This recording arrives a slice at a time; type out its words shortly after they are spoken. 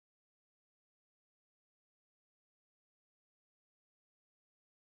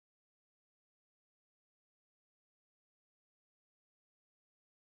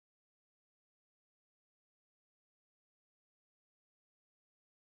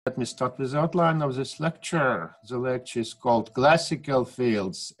Let me start with the outline of this lecture. The lecture is called Classical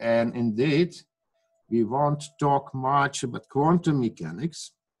Fields, and indeed, we won't talk much about quantum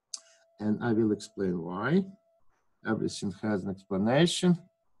mechanics, and I will explain why. Everything has an explanation.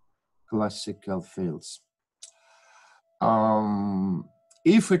 Classical fields.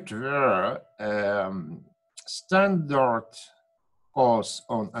 If it were standard course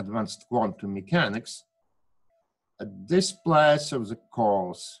on advanced quantum mechanics, at this place of the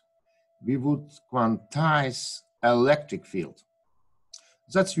course, we would quantize electric field.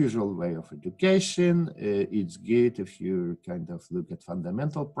 That's usual way of education. It's good if you kind of look at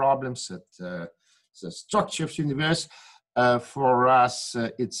fundamental problems at the structure of the universe. For us,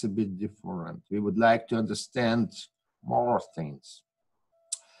 it's a bit different. We would like to understand more things.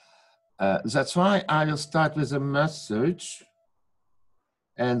 That's why I will start with a message.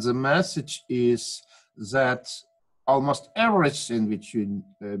 And the message is that almost everything which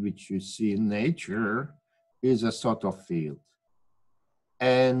you see in nature is a sort of field.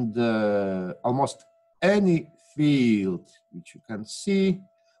 And almost any field which you can see,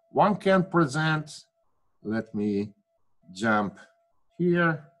 one can present, let me jump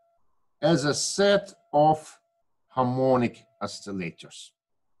here, as a set of harmonic oscillators.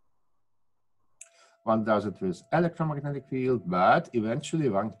 One does it with electromagnetic field, but eventually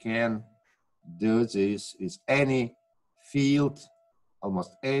one can do this with any field,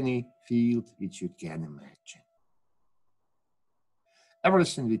 almost any field which you can imagine.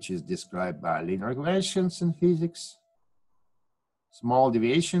 Everything which is described by linear equations in physics, small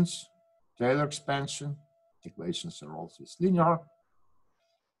deviations, Taylor expansion, equations are also linear.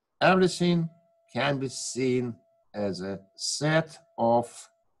 Everything can be seen as a set of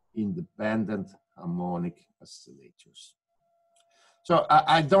independent harmonic oscillators. So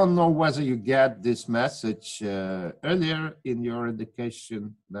I don't know whether you get this message earlier in your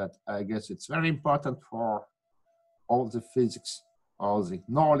education, but I guess it's very important for all the physics, all the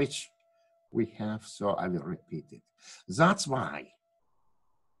knowledge we have, so I will repeat it. That's why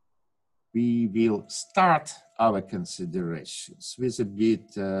we will start our considerations with a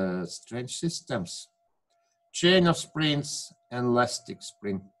bit strange systems, chain of springs and elastic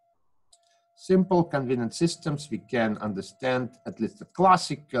spring. Simple, convenient systems we can understand at least at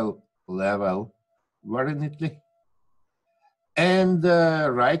classical level very neatly. And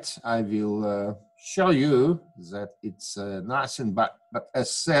right, I will show you that it's nothing but a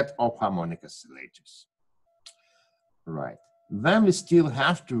set of harmonic oscillators. Right. Then we still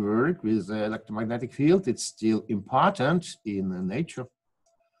have to work with the electromagnetic field. It's still important in nature.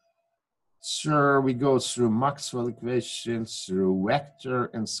 So we go through Maxwell equations, through vector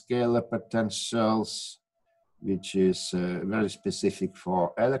and scalar potentials, which is very specific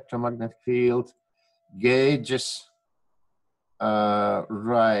for electromagnetic field, gauges.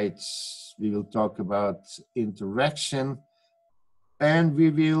 Right, we will talk about interaction, and we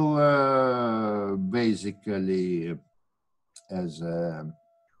will basically, as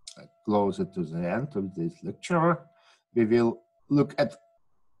closer to the end of this lecture, we will look at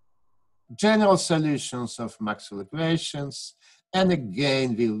general solutions of Maxwell equations, and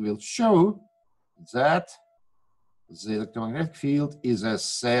again we will show that the electromagnetic field is a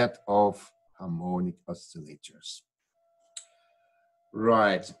set of harmonic oscillators.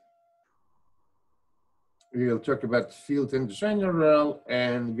 Right. We will talk about field in general,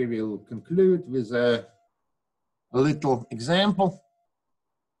 and we will conclude with a little example.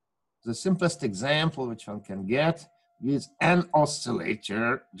 The simplest example which one can get with an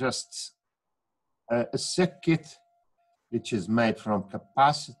oscillator, just a circuit which is made from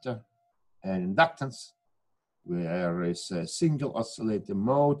capacitor and inductance, where is a single oscillator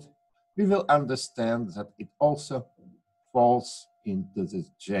mode. We will understand that it also falls into this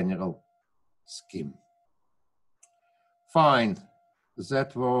general scheme. Fine,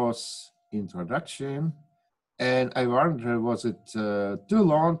 that was introduction. And I wonder, was it too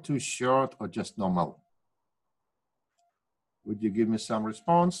long, too short, or just normal? Would you give me some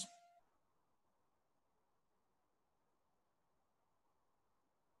response?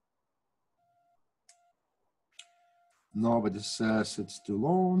 Nobody says it's too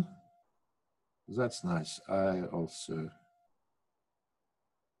long. That's nice. I also.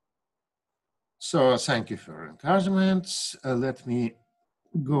 So thank you for your encouragement. Let me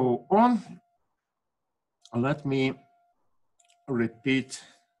go on. Let me repeat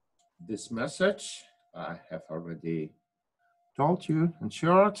this message I have already told you in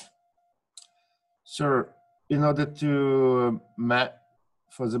short. So in order to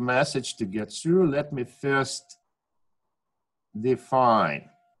for the message to get through, let me first define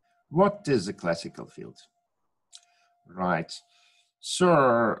what is a classical field. Right.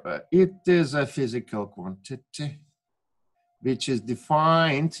 So it is a physical quantity which is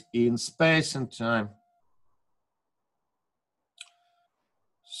defined in space and time.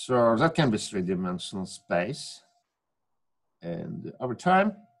 So that can be three-dimensional space and over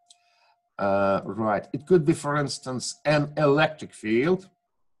time. Right, it could be, for instance, an electric field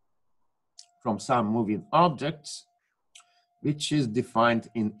from some moving objects, which is defined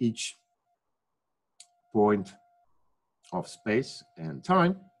in each point of space and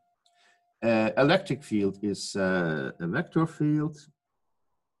time. Electric field is a vector field.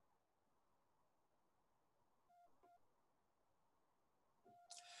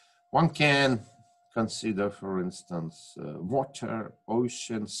 One can consider, for instance, water,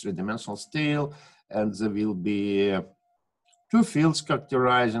 oceans, three-dimensional steel, and there will be two fields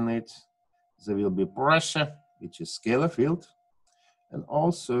characterizing it. There will be pressure, which is scalar field, and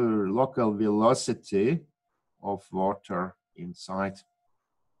also local velocity of water inside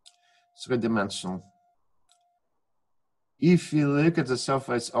three-dimensional. If you look at the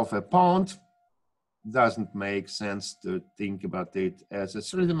surface of a pond, doesn't make sense to think about it as a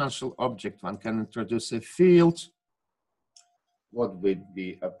three-dimensional object. One can introduce a field. What would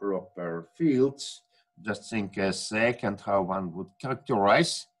be a proper field? Just think a second how one would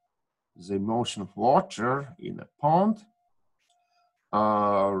characterize the motion of water in a pond.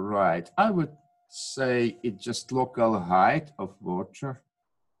 Right, I would say it's just local height of water,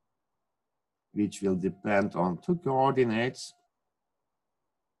 which will depend on two coordinates.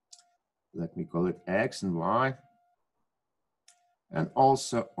 Let me call it X and Y, and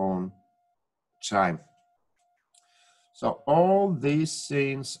also on time. So all these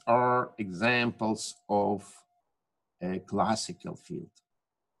things are examples of a classical field.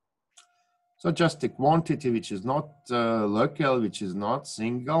 So just a quantity which is not local, which is not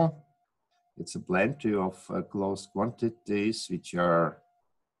single. It's a plenty of closed quantities which are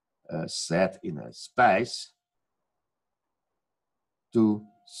set in a space, 2,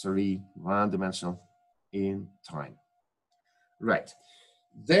 3, one-dimensional in time. Right.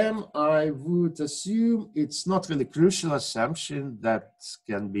 Then I would assume it's not really crucial assumption that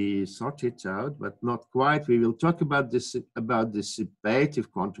can be sorted out, but not quite. We will talk about this, about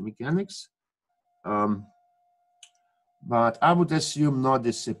dissipative quantum mechanics. But I would assume no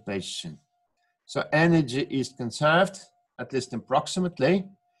dissipation. So energy is conserved, at least approximately,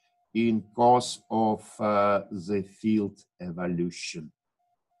 in course of the field evolution,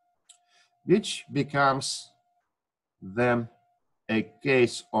 which becomes then a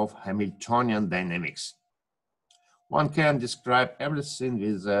case of Hamiltonian dynamics. One can describe everything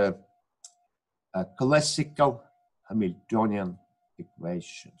with a classical Hamiltonian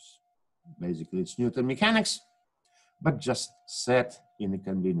equations. Basically, it's Newton mechanics, but just set in a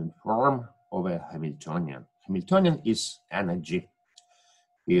convenient form of a Hamiltonian. Hamiltonian is energy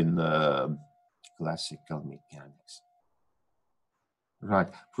in classical mechanics. Right,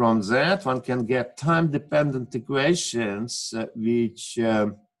 from that one can get time-dependent equations which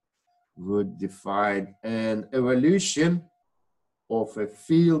would define an evolution of a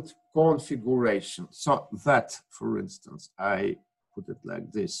field configuration. So that, for instance, I put it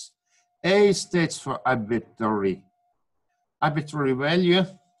like this. A stands for arbitrary value,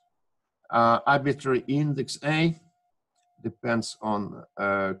 arbitrary index A, depends on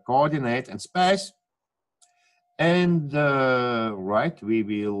coordinate and space. And right, we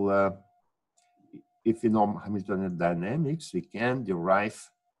will, if we know Hamiltonian dynamics, we can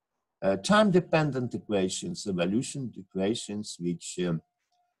derive time-dependent equations, evolution equations, which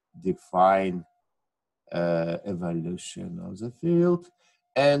define evolution of the field.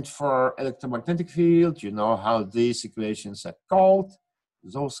 And for electromagnetic field, you know how these equations are called.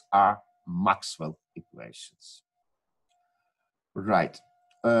 Those are Maxwell equations. Right.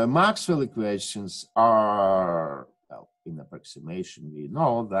 Maxwell equations are, well, in approximation, we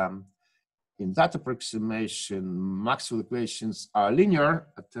know them. In that approximation, Maxwell equations are linear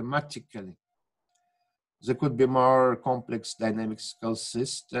mathematically. There could be more complex dynamical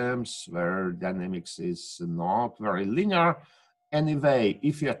systems where dynamics is not very linear. Anyway,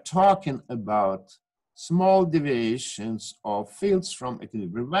 if you're talking about small deviations of fields from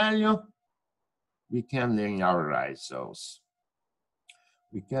equilibrium value, we can linearize those.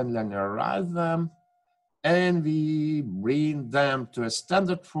 We can linearize them and we bring them to a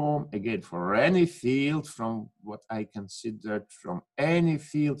standard form, again, for any field from what I considered, from any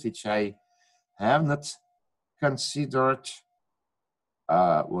field which I have not considered.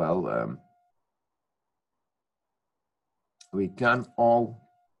 We can all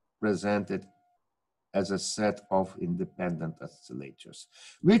present it as a set of independent oscillators,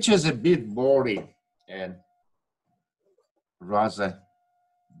 which is a bit boring and rather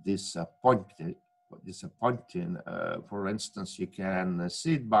disappointing. For instance, you can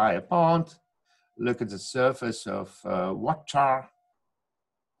sit by a pond, look at the surface of water.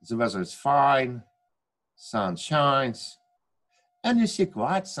 The weather is fine, sun shines, and you see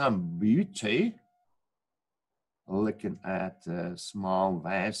quite some beauty looking at small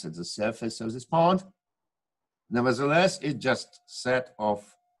waves at the surface of this pond. Nevertheless, it's just set of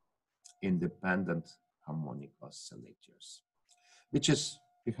independent harmonic oscillators, which is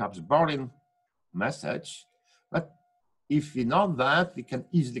perhaps boring message, but if we know that, we can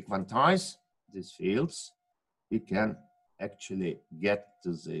easily quantize these fields. We can actually get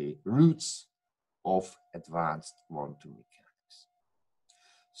to the roots of advanced quantum mechanics.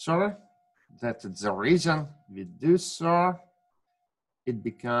 So that's the reason we do so. It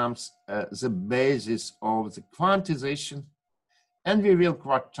becomes the basis of the quantization, and we will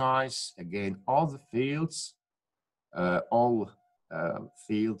quantize again all the fields,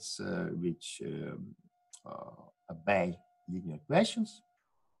 which obey linear equations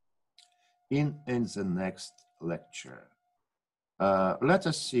in the next lecture. Let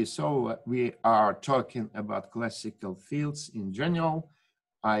us see. So we are talking about classical fields in general.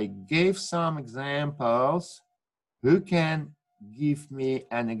 I gave some examples. Who can give me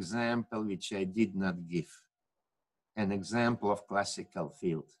an example which I did not give? An example of classical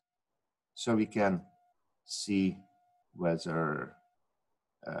field, so we can see whether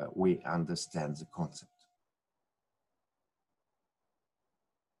we understand the concept.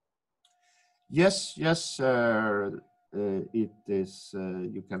 Yes, it is,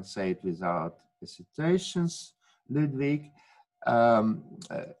 you can say it without hesitations, Ludwig.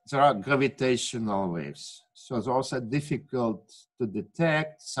 There are gravitational waves. So those are difficult to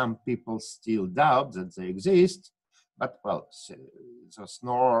detect. Some people still doubt that they exist, but well, there's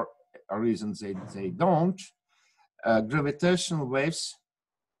no reason they don't. Gravitational waves,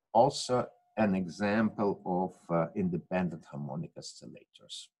 also an example of independent harmonic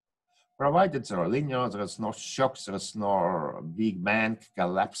oscillators. Provided they are linear, there's no shocks, there's no Big Bang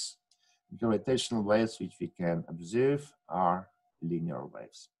collapse. Gravitational waves which we can observe are linear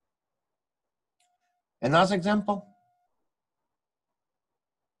waves. Another example?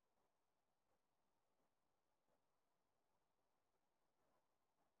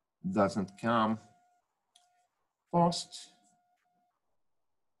 Doesn't come. First,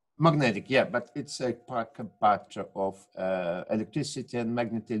 magnetic, yeah, but it's a part of electricity and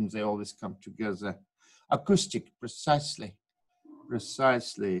magnetism. They always come together. Acoustic, precisely.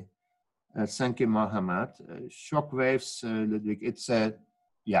 Thank you, Mohammed. Shock waves, Ludwig. It's a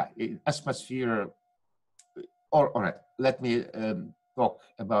atmosphere. All right, let me talk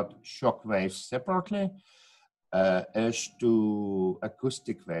about shock waves separately. As to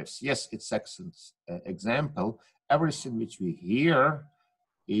acoustic waves, yes, it's excellent example. Everything which we hear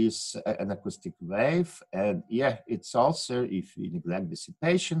is an acoustic wave, and yeah, it's also, if we neglect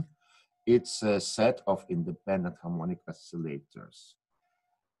dissipation, it's a set of independent harmonic oscillators.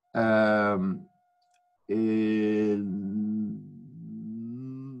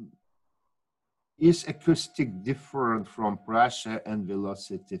 Is acoustic different from pressure and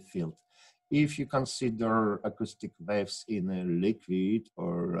velocity field? If you consider acoustic waves in a liquid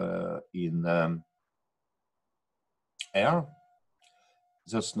or in air,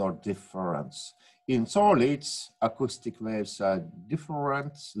 there's no difference. In solids, acoustic waves are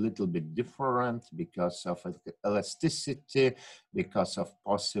different, a little bit different because of elasticity, because of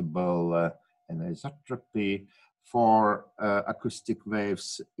possible anisotropy. For acoustic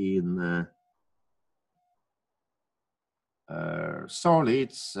waves in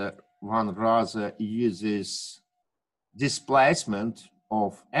solids, one rather uses displacement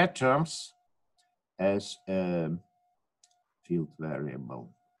of atoms as a field variable.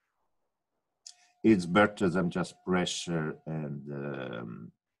 It's better than just pressure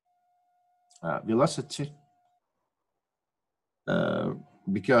and velocity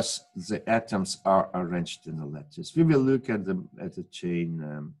because the atoms are arranged in a lattice. We will look at the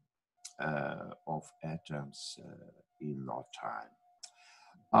chain of atoms in no time.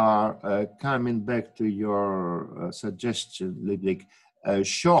 Coming back to your suggestion, Ludwig,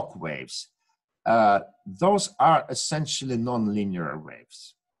 shock waves. Those are essentially non-linear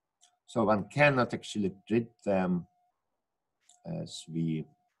waves. So one cannot actually treat them as we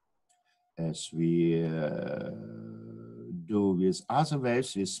do with other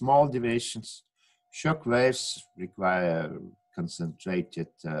waves, with small deviations. Shock waves require concentrated,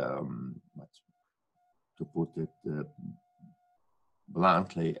 to put it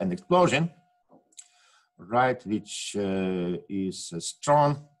bluntly, an explosion, right, which is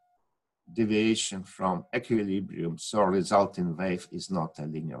strong deviation from equilibrium, so resulting wave is not a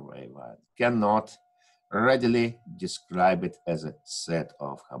linear wave. I cannot readily describe it as a set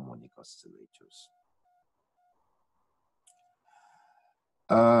of harmonic oscillators.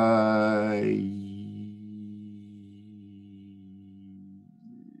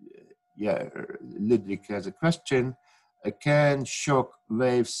 Yeah, Ludwig has a question. Can shock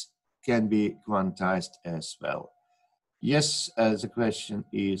waves can be quantized as well? Yes, the question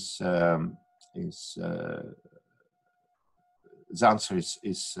is the answer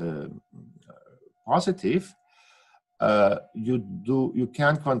is positive. You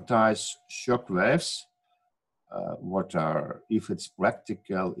can quantize shock waves. What are, if it's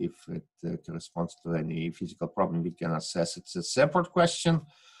practical, if it corresponds to any physical problem, we can assess. It's a separate question,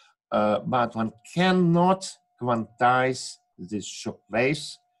 but one cannot quantize these shock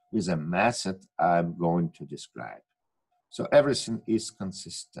waves with a method I'm going to describe. So everything is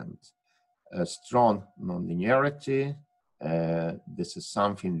consistent. A strong nonlinearity. This is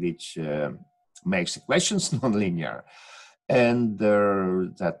something which makes equations nonlinear, and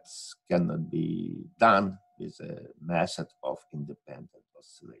that cannot be done with a method of independent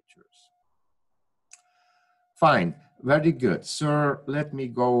oscillators. Fine, very good. So let me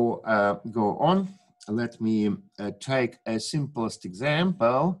go on. Let me take a simplest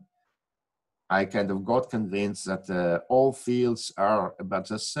example. I kind of got convinced that all fields are about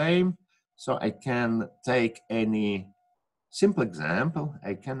the same. So I can take any simple example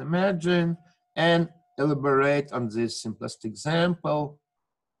I can imagine and elaborate on this simplest example,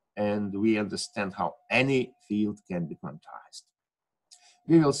 and we understand how any field can be quantized.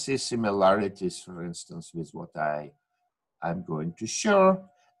 We will see similarities, for instance, with what I'm going to show,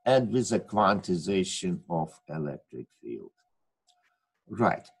 and with the quantization of electric field.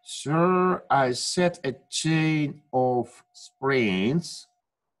 Right, so I set a chain of springs.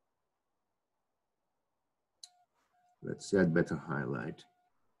 Let's say I'd better highlight.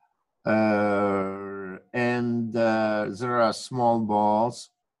 And there are small balls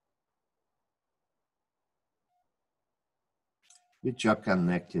which are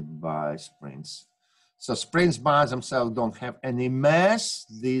connected by springs. So springs by themselves don't have any mass.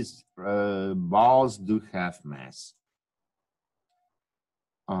 These balls do have mass.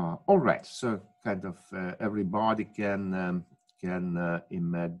 All right, so kind of everybody can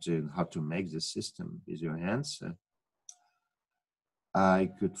imagine how to make the system with your hands.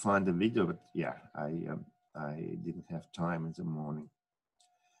 I could find a video, but yeah, I didn't have time in the morning.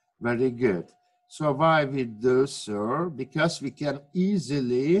 Very good. So why we do so? Because we can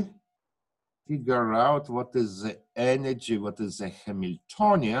easily figure out what is the energy, what is the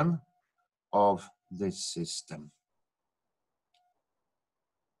Hamiltonian of this system.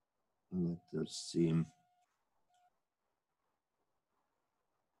 Let us see.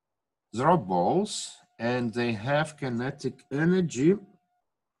 There are balls and they have kinetic energy.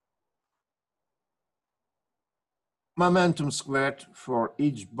 Momentum squared for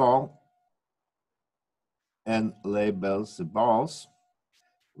each ball, and labels the balls.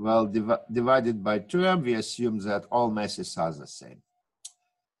 Well, divided by 2, we assume that all masses are the same.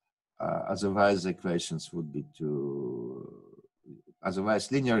 Otherwise, the equations would be too.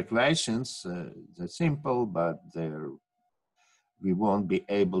 Otherwise, linear equations, they're simple, but we won't be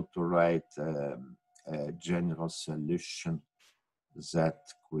able to write a general solution that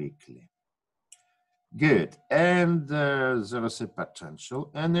quickly. Good, and there is a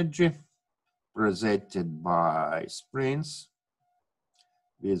potential energy presented by springs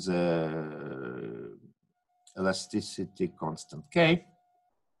with elasticity constant K.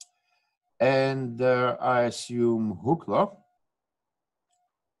 And I assume Hooke law,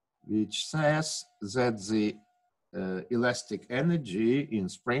 which says that the elastic energy in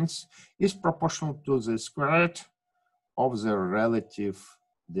springs is proportional to the square root of the relative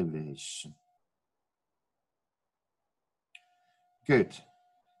deviation. Good.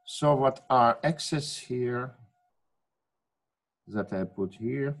 So what are x's here that I put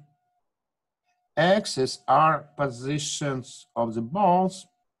here? X's are positions of the balls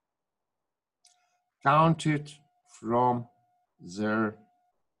counted from their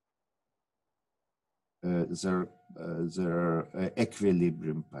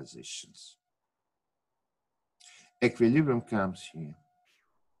equilibrium positions. Equilibrium comes here.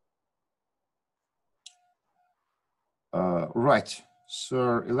 Right,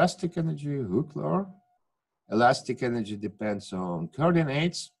 so elastic energy, Hooke law. Elastic energy depends on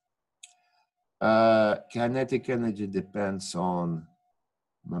coordinates. Kinetic energy depends on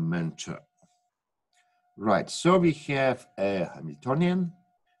momentum. Right, so we have a Hamiltonian,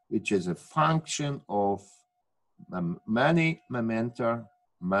 which is a function of many momenta,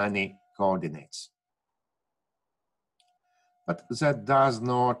 many coordinates. But that does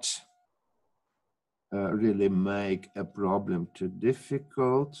not really make a problem too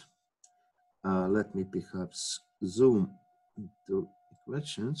difficult. Let me perhaps zoom into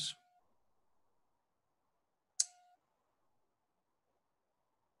equations.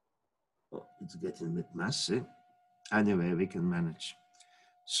 Oh, it's getting a bit messy. Anyway, we can manage.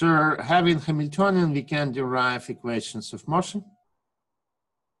 So having Hamiltonian, we can derive equations of motion.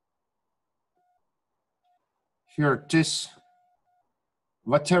 Here it is.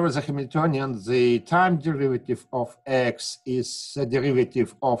 Whatever the Hamiltonian, the time derivative of x is the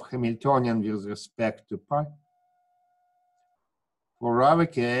derivative of Hamiltonian with respect to pi. For our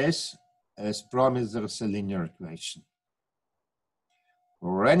case, as promised, there's a linear equation.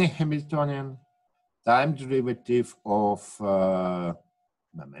 For any Hamiltonian, time derivative of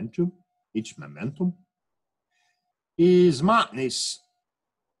momentum, each momentum, is minus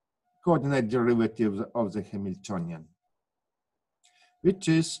coordinate derivative of the Hamiltonian, which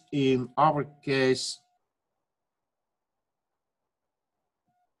is in our case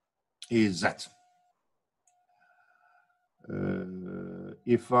is that.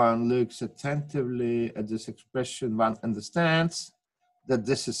 If one looks attentively at this expression, one understands that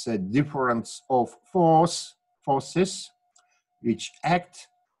this is a difference of forces which act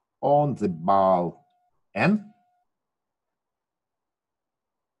on the ball N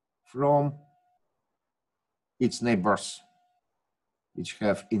from its neighbors, which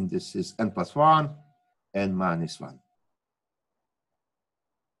have indices n+1 and -1.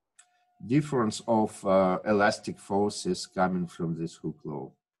 Difference of elastic forces coming from this Hooke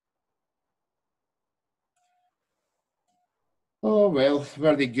law. Oh, well,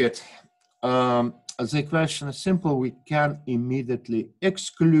 very good. The question is simple. We can immediately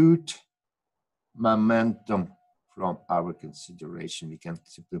exclude momentum from our consideration. We can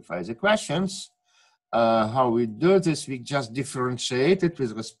simplify the questions. How we do this, we just differentiate it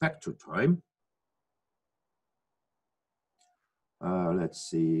with respect to time. Let's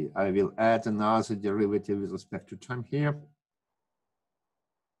see, I will add another derivative with respect to time here.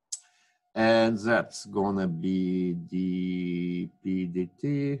 And that's gonna be dp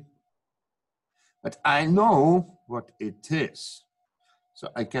dt. But I know what it is. So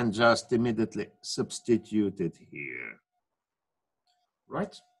I can just immediately substitute it here,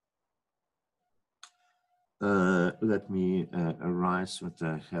 right? Let me erase what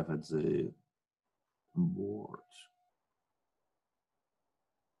I have at the board.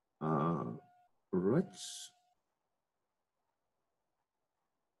 Right.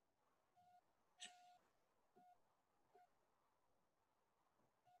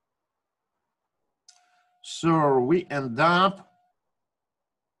 So we end up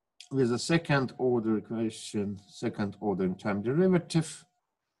with a second order equation, second order time derivative,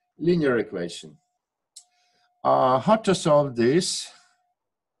 linear equation. How to solve this?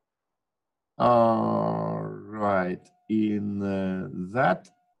 Right, in that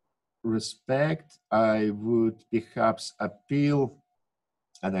respect, I would perhaps appeal,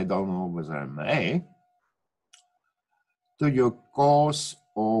 and I don't know whether I may, to your course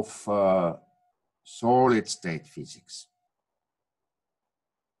of solid state physics.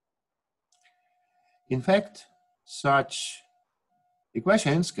 In fact, such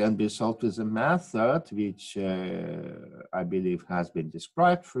equations can be solved with a method which I believe has been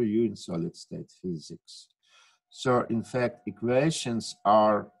described for you in solid state physics. So in fact, equations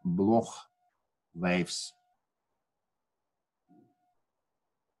are Bloch waves.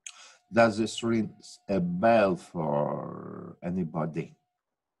 Does this ring a bell for anybody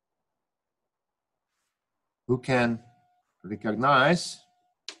who can recognize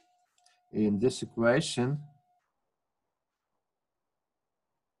in this equation?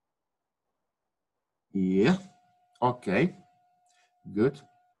 Yeah, okay, good.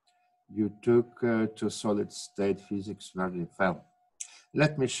 You took to solid state physics very well.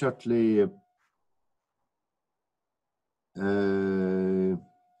 Let me shortly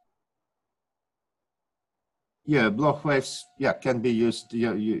yeah, Bloch waves, yeah, can be used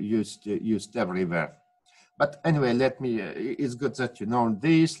used everywhere. But anyway, let me. It's good that you know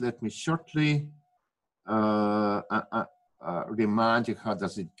this. Let me shortly remind you how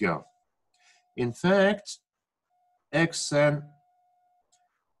does it go. In fact, Xn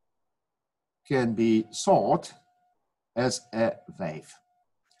can be thought as a wave.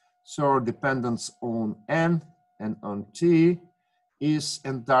 So dependence on n and on t is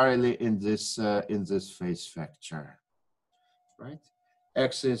entirely in this phase factor, right?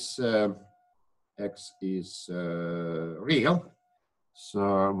 X is real,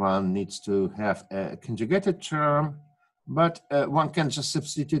 so one needs to have a conjugated term, But one can just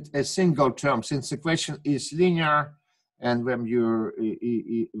substitute a single term since equation is linear, and when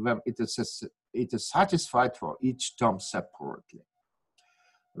it is satisfied for each term separately.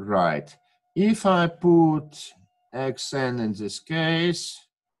 Right. If I put xn in this case,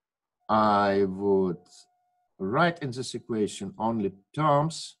 I would write in this equation only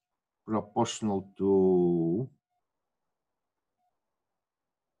terms proportional to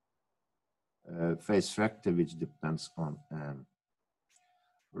phase factor, which depends on n.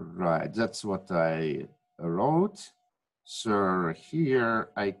 Right, that's what I wrote. So here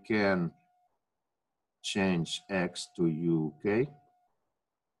I can change x to uk.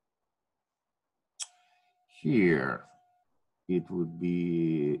 Here it would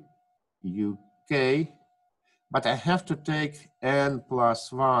be uk, but I have to take n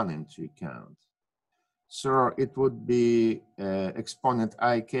plus 1 into account. So it would be exponent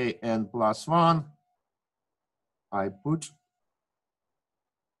ik n plus 1. I put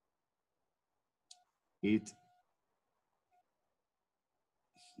it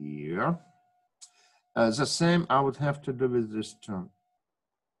here. The same I would have to do with this term.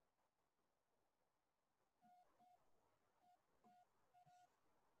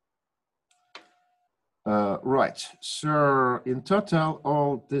 Right, so in total,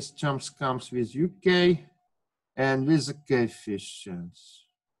 all these terms comes with UK and with the coefficients.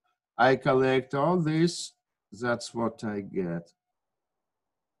 I collect all this, that's what I get.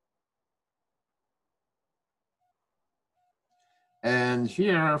 And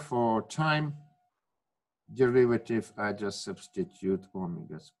here for time derivative, I just substitute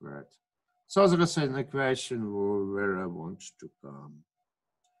omega squared. So there is an equation where I want to come.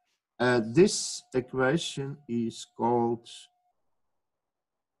 This equation is called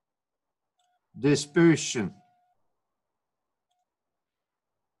dispersion.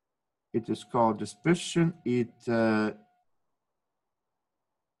 It is called dispersion. I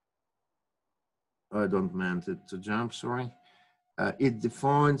don't mean it to jump, sorry. It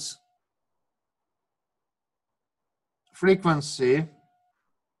defines frequency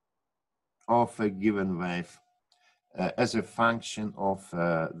of a given wave as a function of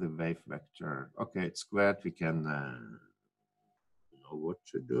the wave vector. Okay, it's squared. We can know what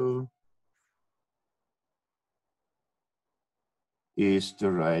to do. Is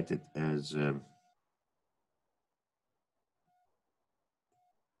to write it as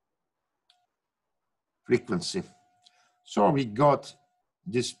frequency. So we got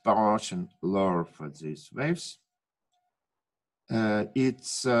dispersion law for these waves.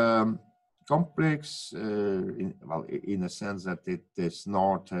 It's complex in a sense that it is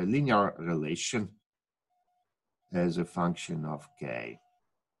not a linear relation as a function of k.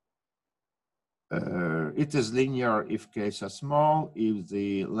 It is linear if k's are small, if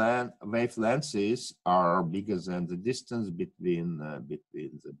the wave lengths are bigger than the distance between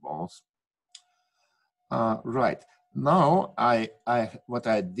the balls. Right. Now, what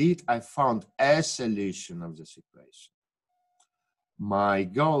I did, I found a solution of this equation. My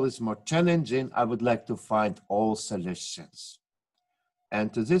goal is more challenging. I would like to find all solutions.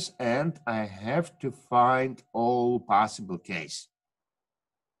 And to this end, I have to find all possible cases.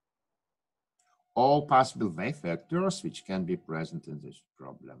 All possible wave vectors which can be present in this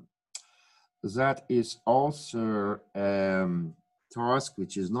problem. That is also a task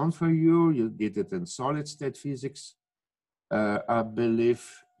which is known for you. You did it in solid state physics. I believe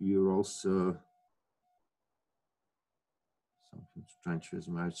you're also something strange with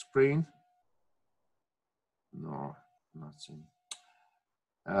my screen. No, nothing.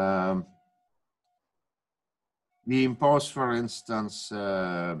 We impose, for instance,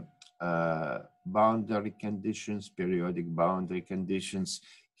 boundary conditions, periodic boundary conditions.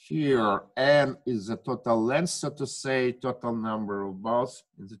 Here, n is the total length, so to say, total number of balls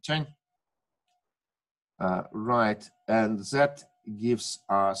in the chain. Right, and that gives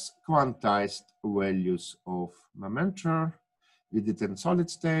us quantized values of momentum. We did it in solid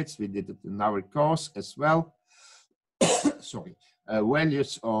states, we did it in our course as well. Sorry,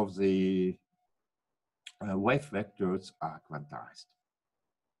 values of the wave vectors are quantized.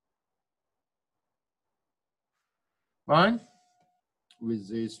 Fine. With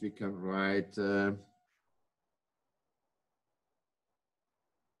this, we can write, and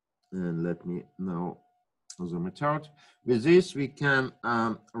let me know the method. With this, we can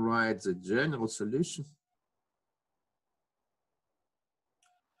write the general solution.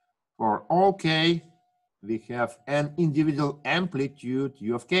 For all k, we have an individual amplitude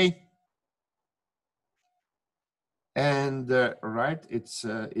u of k. And right, it's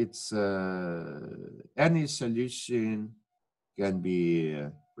any solution can be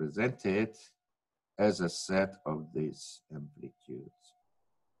presented as a set of these amplitudes.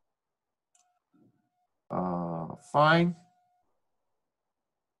 Fine.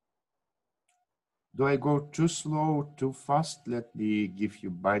 Do I go too slow, too fast? Let me give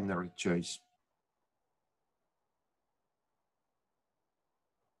you binary choice.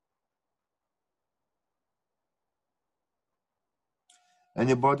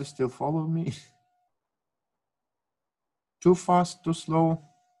 Anybody still follow me? Too fast, too slow?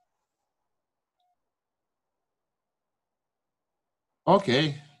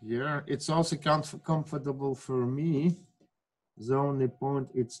 Okay, yeah, it's also comfortable for me. The only point,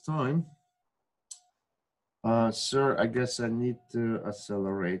 it's time. Sir, I guess I need to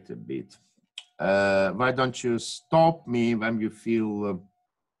accelerate a bit. Why don't you stop me when you feel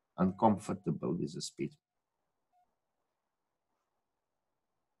uncomfortable with the speed?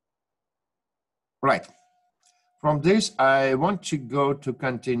 Right. From this, I want to go to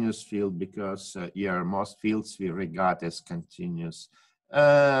continuous field because yeah, most fields we regard as continuous.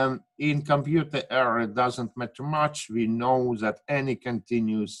 In computer era, it doesn't matter much. We know that any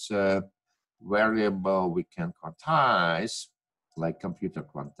continuous variable we can quantize, like computer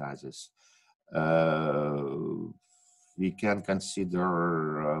quantizes. We can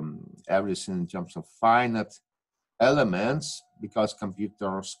consider everything in terms of finite elements because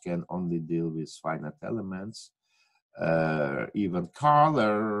computers can only deal with finite elements. Even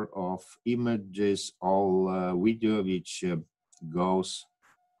color of images, all video which goes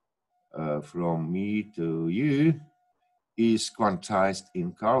from me to you is quantized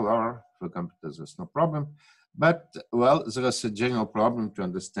in color. For computers, there's no problem. But, well, there is a general problem to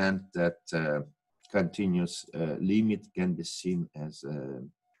understand that continuous limit can be seen as a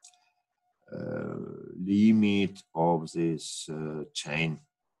limit of this chain,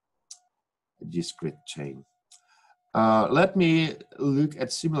 discrete chain. Let me look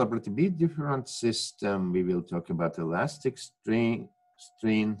at similar but a bit different system. We will talk about elastic string,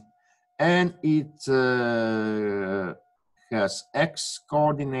 and it has x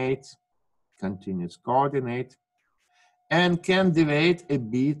coordinate, continuous coordinate, and can deviate a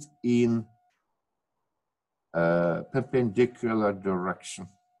bit in perpendicular direction.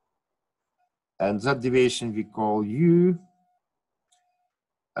 And that deviation we call u.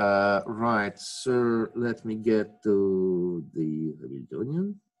 Right, so let me get to the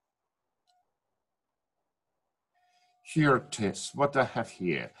Hamiltonian. Here it is, what I have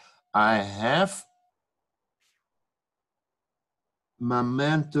here. I have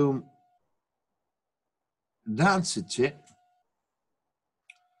momentum density.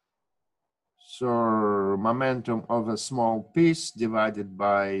 So momentum of a small piece divided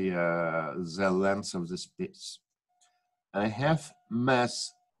by the length of this piece. I have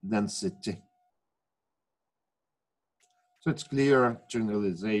mass density. So it's clear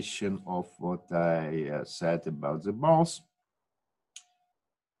generalization of what I said about the balls.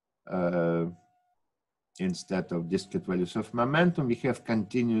 Instead of discrete values of momentum, we have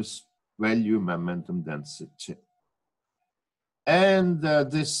continuous value momentum density. And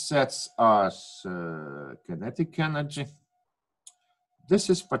this sets us kinetic energy.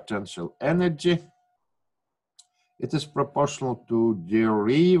 This is potential energy. It is proportional to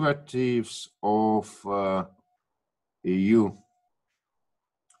derivatives of u.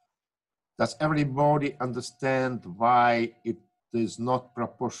 Does everybody understand why it is not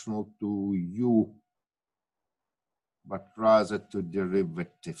proportional to u, but rather to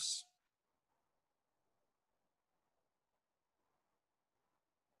derivatives?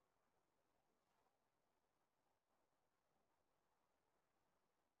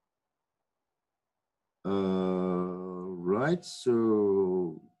 Right,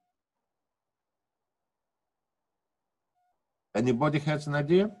 so anybody has an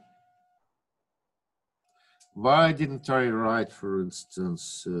idea? Why didn't I write, for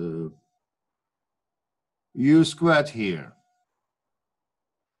instance, u squared here?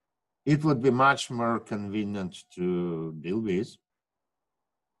 It would be much more convenient to deal with.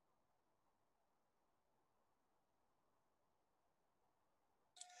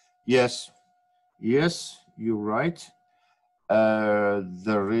 Yes, yes, you're right.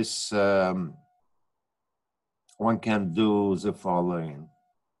 There is, one can do the following.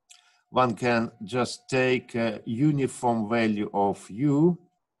 One can just take a uniform value of u,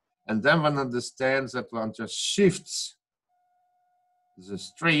 and then one understands that one just shifts the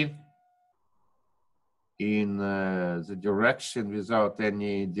string in the direction without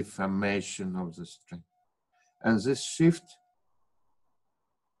any deformation of the string. And this shift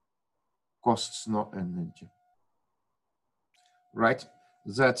costs no energy. Right?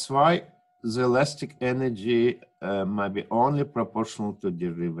 That's why the elastic energy might be only proportional to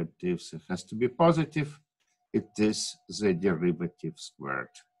derivatives. It has to be positive. It is the derivative squared.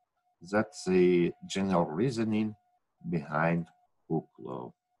 That's the general reasoning behind Hooke's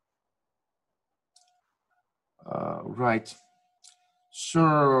law. Right.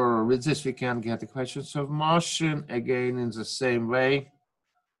 So with this, we can get equations of motion again in the same way.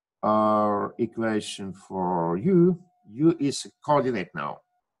 Our equation for u is a coordinate now.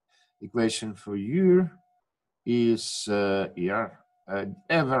 Equation for u is here a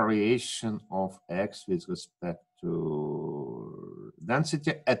variation of x with respect to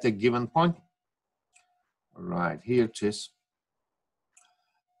density at a given point. Right, here it is.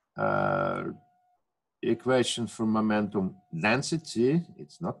 Equation for momentum density.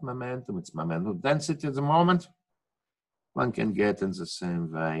 It's not momentum, it's momentum density at the moment. One can get in the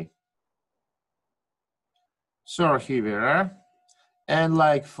same way. So here we are. And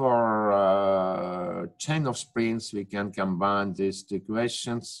like for chain of springs, we can combine these two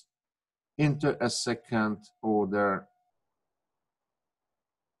equations into a second order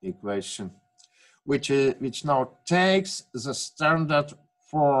equation, which now takes the standard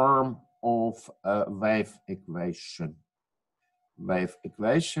form of a wave equation. Wave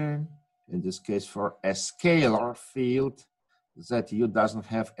equation, in this case for a scalar field that u doesn't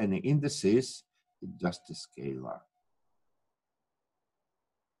have any indices, it's just a scalar.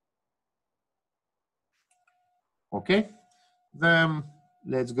 Okay, then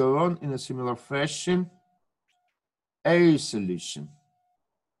let's go on in a similar fashion. A solution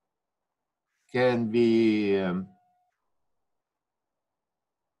can be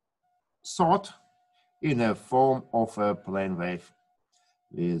thought in a form of a plane wave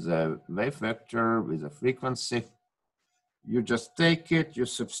with a wave vector, with a frequency. You just take it, you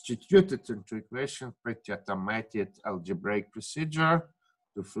substitute it into equation, pretty automated algebraic procedure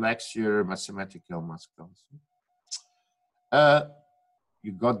to flex your mathematical muscles.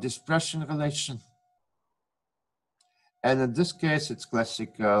 You got dispersion relation. And in this case, it's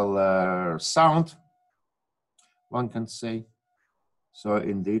classical sound, one can say. So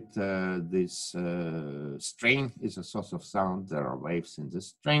indeed, this string is a source of sound. There are waves in the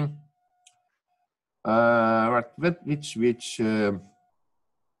string, which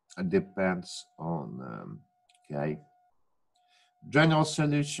depends on, okay, general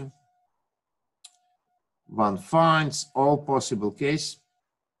solution. One finds all possible cases.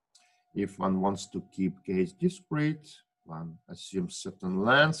 If one wants to keep case discrete, one assumes certain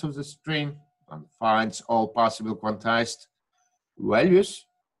length of the string. One finds all possible quantized values.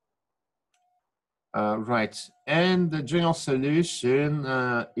 Right, and the general solution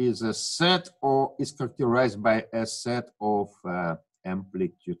is a set, or is characterized by a set of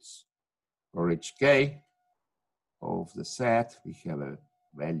amplitudes. For each k of the set, we have a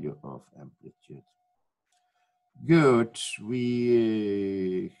value of amplitude. Good,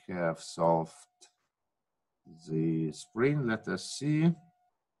 we have solved the spring. Let us see.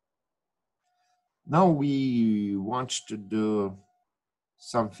 Now we want to do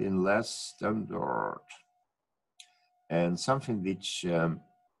something less standard and something which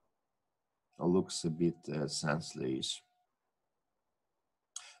looks a bit senseless.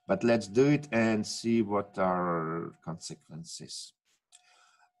 But let's do it and see what are consequences.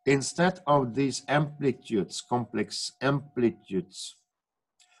 Instead of these amplitudes, complex amplitudes,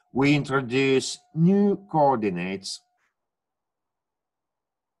 we introduce new coordinates,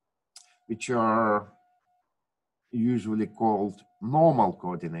 which are usually called normal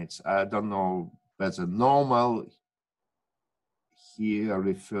coordinates. I don't know whether normal here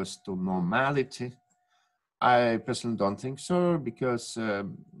refers to normality. I personally don't think so, because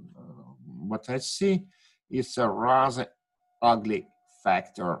what I see is a rather ugly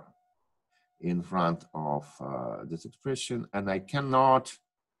factor in front of this expression, and I cannot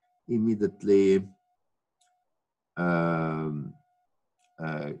immediately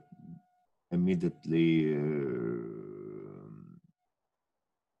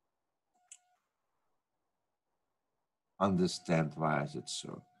understand why is it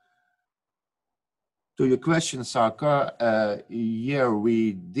so. To your question, Saka, here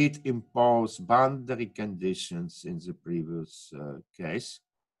we did impose boundary conditions in the previous case.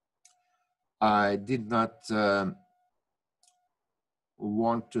 I did not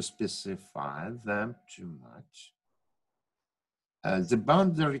want to specify them too much. The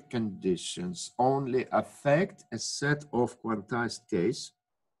boundary conditions only affect a set of quantized cases.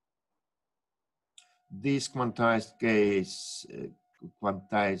 These quantized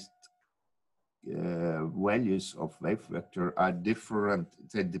values of wave vector are different.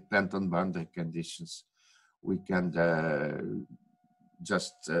 They depend on boundary conditions. We can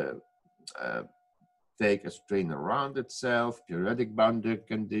just take a string around itself, periodic boundary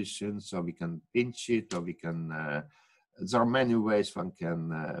conditions, so we can pinch it, or we can, there are many ways one can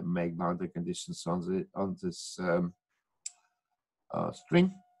make boundary conditions on this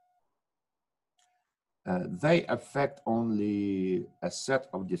string. They affect only a set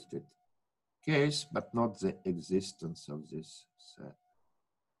of discrete cases, but not the existence of this set.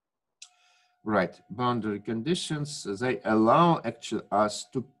 Right, boundary conditions, they allow actually us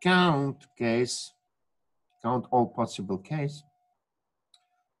to count all possible cases.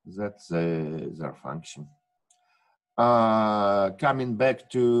 That's their function. Coming back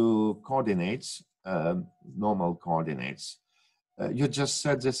to coordinates, normal coordinates. You just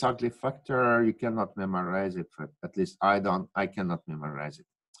said this ugly factor, you cannot memorize it, at least I cannot memorize it.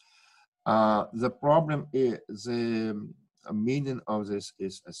 The problem is, the meaning of this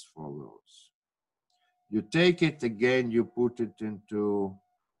is as follows. You take it again, you put it into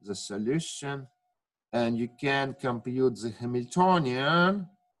the solution, and you can compute the Hamiltonian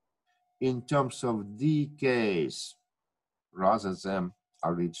in terms of decays rather than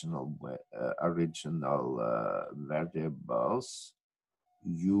original variables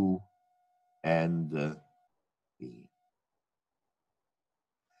u and p.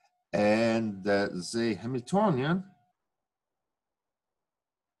 And the Hamiltonian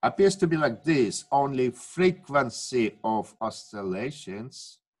appears to be like this, only frequency of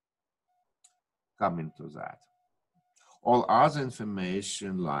oscillations come into that. All other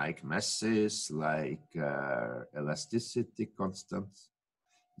information like masses, like elasticity constants,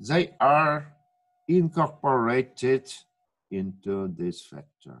 they are incorporated into this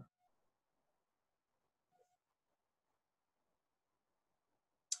factor.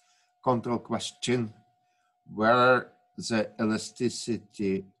 Control question, where the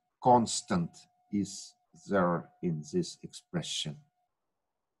elasticity constant is there in this expression.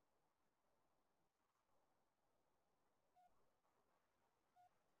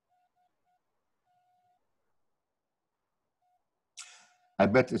 I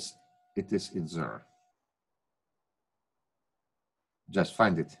bet it is in there. Just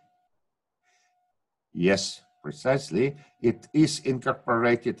find it. Yes, precisely. It is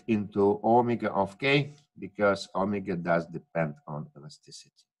incorporated into omega of k because omega does depend on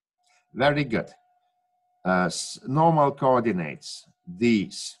elasticity. Very good. Normal coordinates,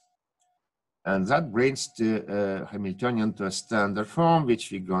 these. And that brings the Hamiltonian to a standard form,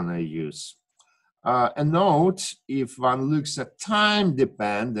 which we're gonna use. A note, if one looks at time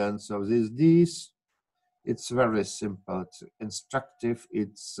dependence of these, it's very simple, it's instructive,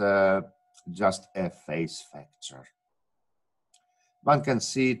 it's just a phase factor. One can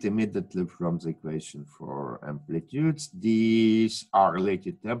see it immediately from the equation for amplitudes. These are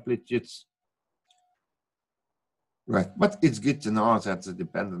related to amplitudes. Right, but it's good to know that the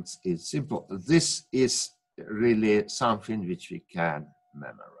dependence is simple. This is really something which we can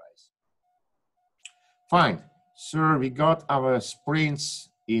memorize. Fine, so we got our springs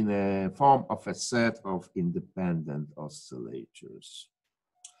in a form of a set of independent oscillators.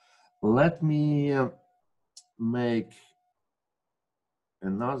 Let me make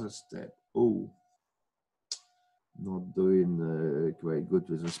another step. Oh, not doing quite good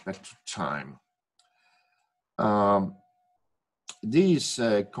with respect to time. This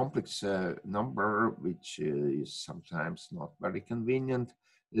complex number, which is sometimes not very convenient,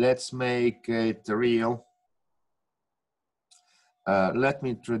 let's make it real. Let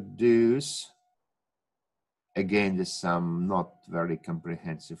me introduce, again, some not very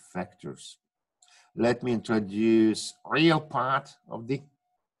comprehensive factors. Let me introduce real part of D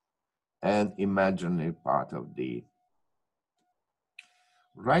and imaginary part of D.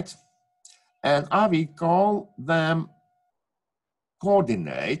 Right? And I will call them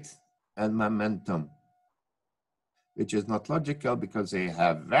coordinate and momentum, which is not logical because they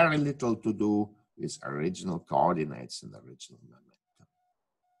have very little to do with original coordinates and original momentum.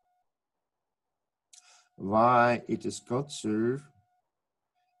 Why it is called so?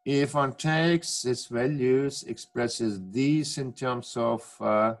 If one takes its values, expresses these in terms of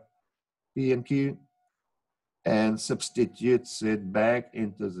P and Q, and substitutes it back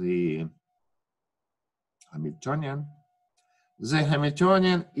into the Hamiltonian, the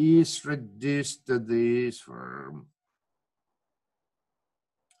Hamiltonian is reduced to this form.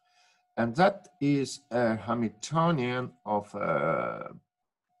 And that is a Hamiltonian of a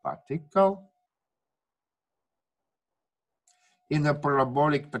particle in a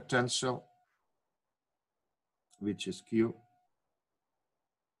parabolic potential, which is Q.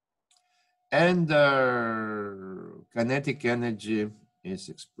 And the kinetic energy is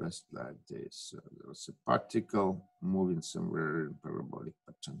expressed like this. So there's a particle moving somewhere in parabolic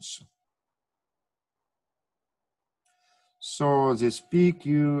potential. So this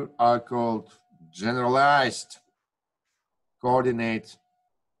PQ are called generalized coordinate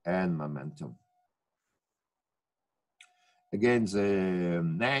and momentum. Again, the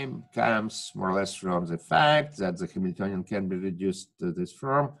name comes more or less from the fact that the Hamiltonian can be reduced to this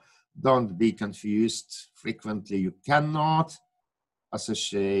form. Don't be confused. Frequently, you cannot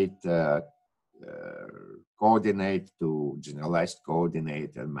associate coordinate to generalized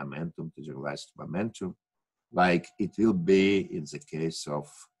coordinate and momentum to generalized momentum, like it will be in the case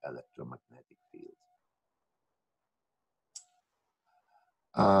of electromagnetic field.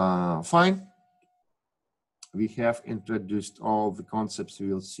 Fine. We have introduced all the concepts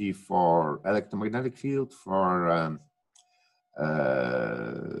we will see for electromagnetic field, for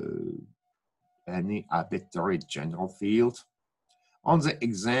any arbitrary general field. On the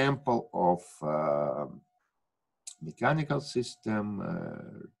example of mechanical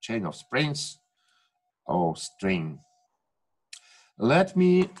system, chain of springs or string. Let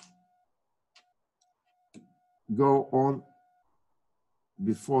me go on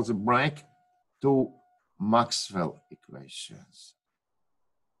before the break to Maxwell equations.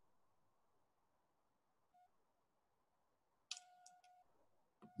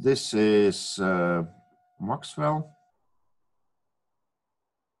 This is Maxwell.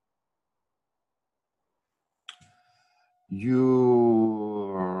 You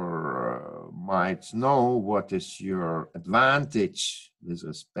might know what is your advantage with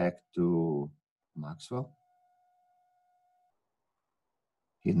respect to Maxwell.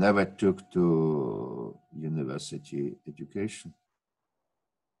 He never took to university education.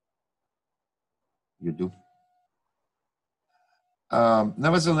 You do.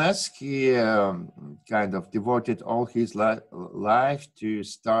 Nevertheless, he kind of devoted all his life to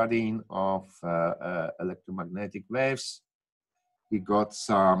studying of electromagnetic waves. He got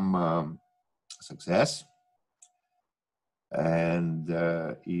some success, and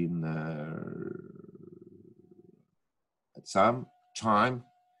at some time,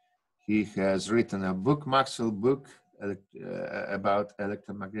 he has written a book, Maxwell book, about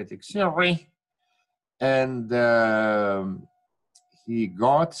electromagnetic theory, and he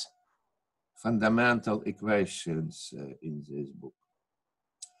got fundamental equations in this book.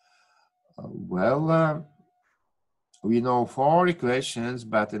 We know 4 equations,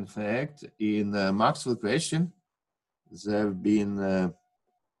 but in fact, in Maxwell equation, there have been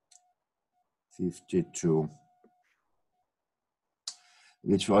 52,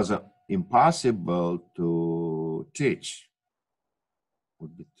 which was impossible to teach.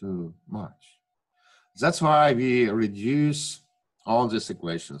 Would be too much. That's why we reduce all these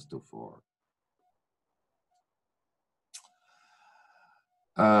equations to 4.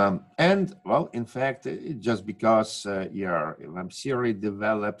 And well, in fact, just because when theory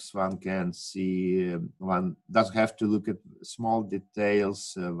develops, one can see, one doesn't have to look at small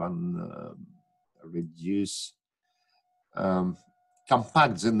details, one reduce,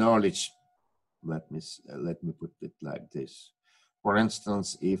 compact the knowledge. Let me put it like this. For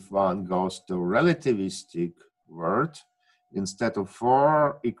instance, if one goes to relativistic world, instead of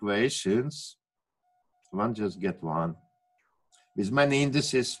 4 equations, one just get 1. With many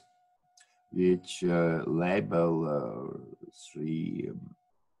indices, which label 3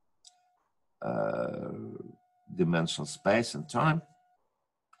 dimensional space and time,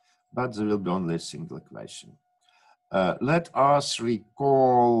 but there will be only a single equation. Let us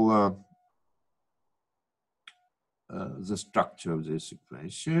recall the structure of these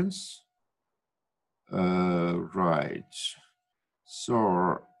equations. Right.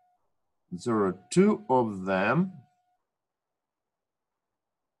 So there are 2 of them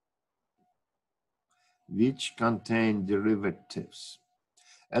which contain derivatives.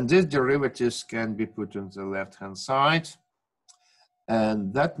 And these derivatives can be put on the left-hand side.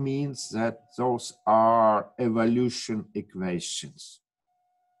 And that means that those are evolution equations.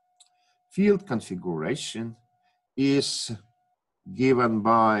 Field configuration is given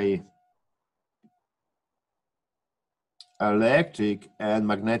by electric and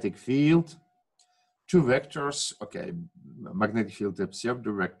magnetic field, 2 vectors. Okay, magnetic field observed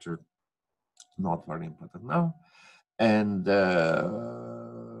vector, not very important now. And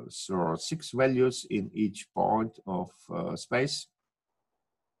so 6 values in each point of space.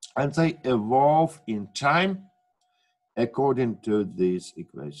 And they evolve in time according to these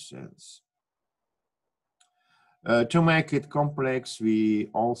equations. To make it complex, we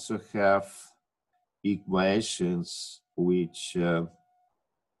also have equations which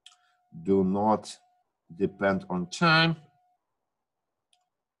do not depend on time.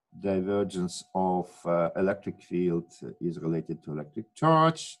 Divergence of electric field is related to electric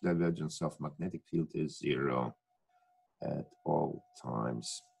charge. Divergence of magnetic field is 0. at all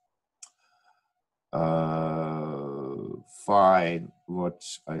times. Fine. What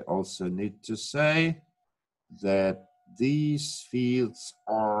I also need to say that these fields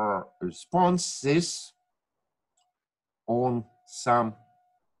are responses on some,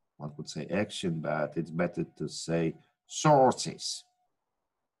 one would say action, but it's better to say sources.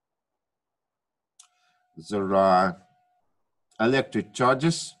 There are electric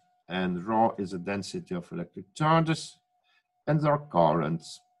charges, and rho is the density of electric charges, and there are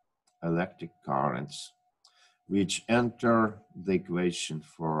currents, electric currents, which enter the equation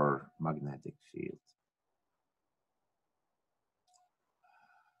for magnetic field.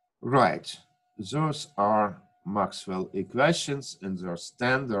 Right, those are Maxwell equations in their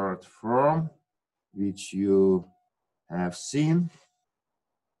standard form, which you have seen.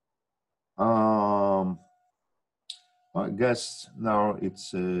 I guess now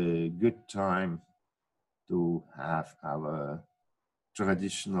it's a good time to have our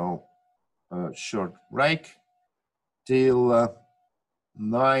traditional short break till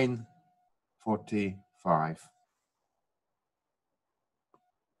 9:45.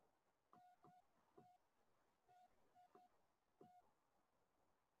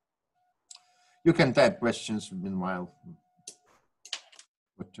 You can type questions meanwhile,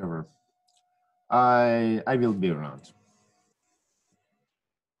 whatever. I will be around.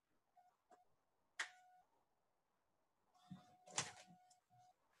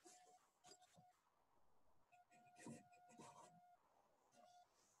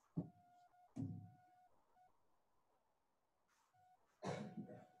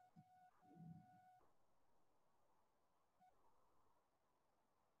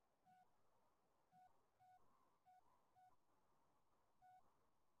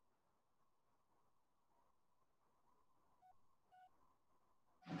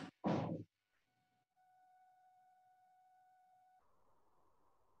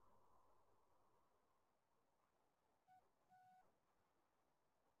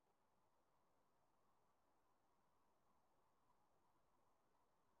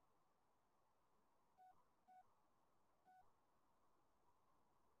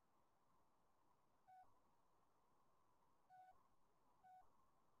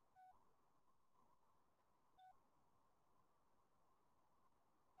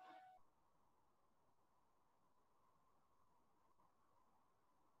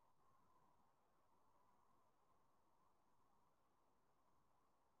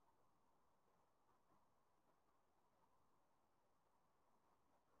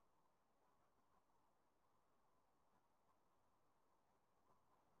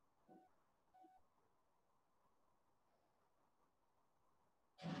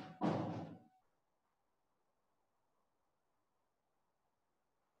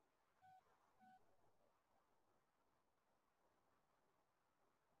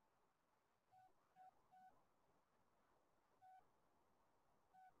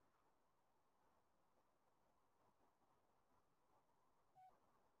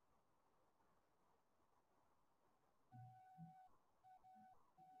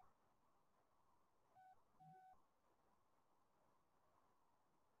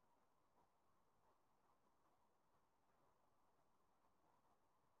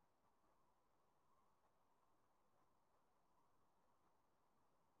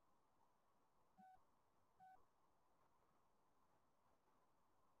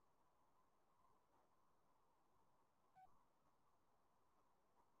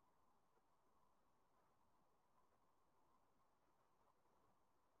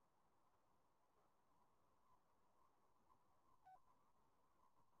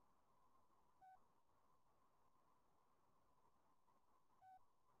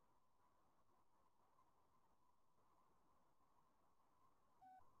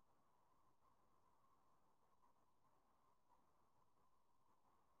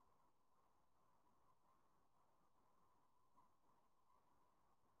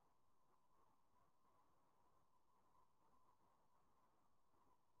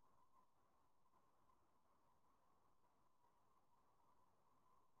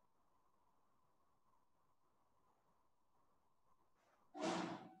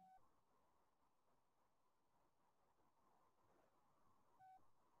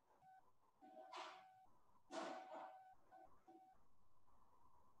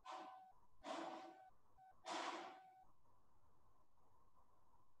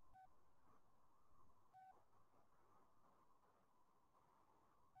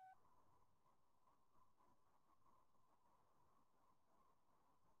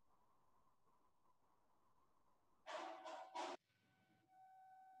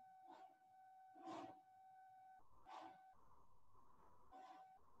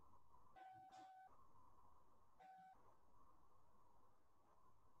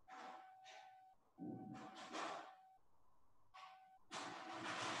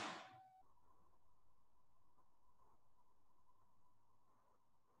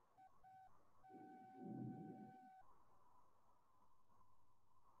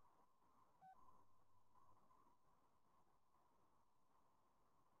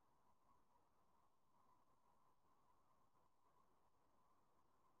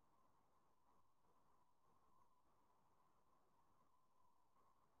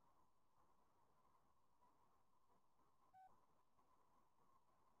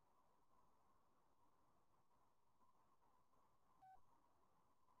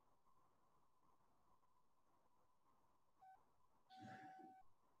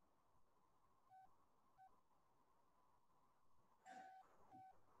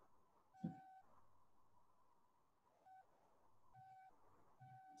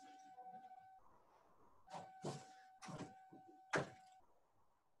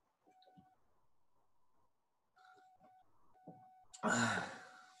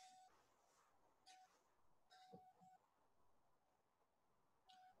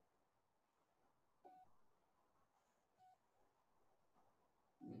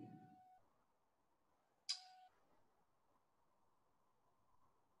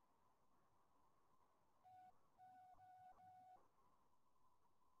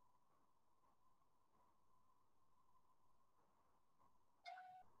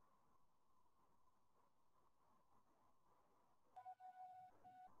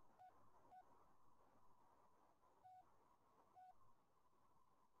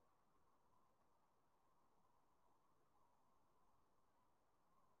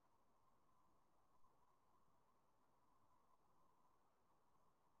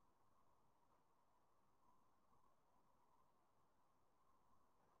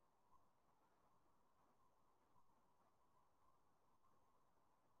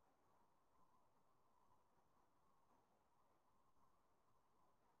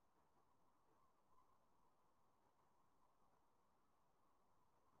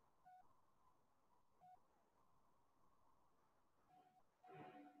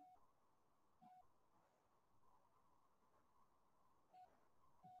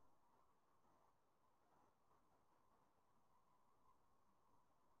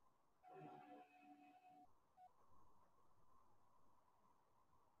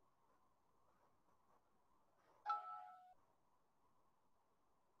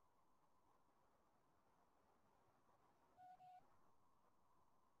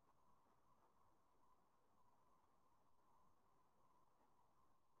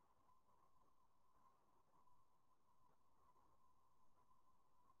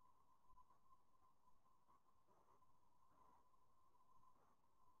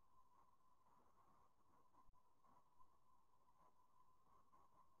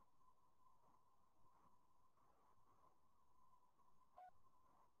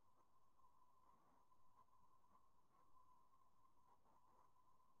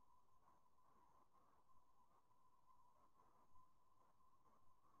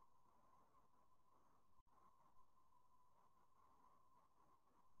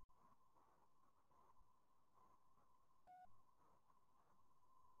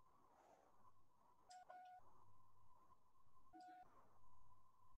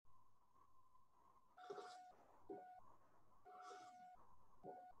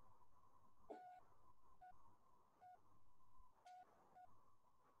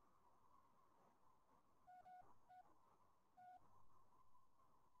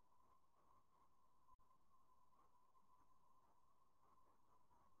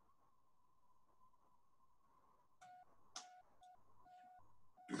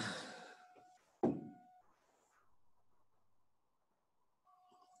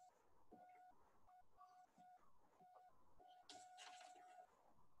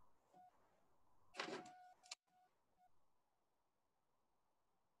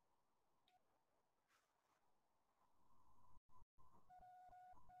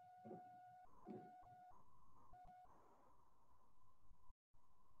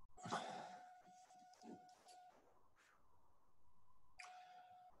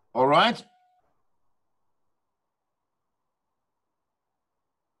 All right.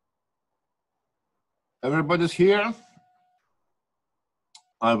 Everybody's here.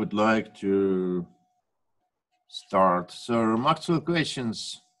 I would like to start. So Maxwell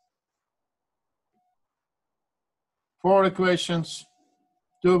equations. 4 equations,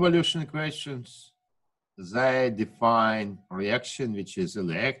 2 evolution equations. They define reaction, which is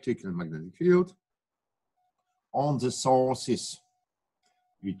electric and magnetic field, on the sources,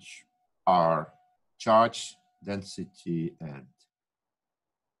 which are charge density and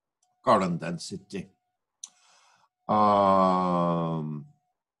current density.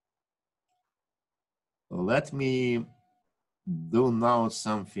 Let me do now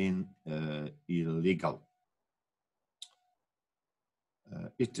something illegal.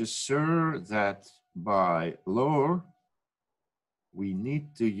 It is sure that by law, we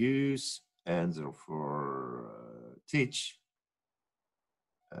need to use and therefore teach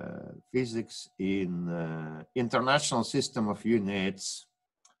physics in international system of units,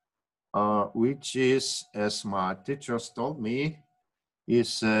 which is, as my teachers told me,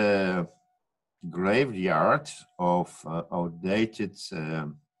 is a graveyard of outdated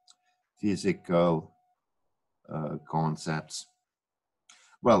physical concepts.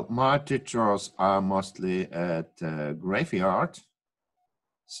 Well, my teachers are mostly at graveyard.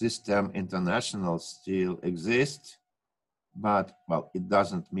 System International still exists, but well, it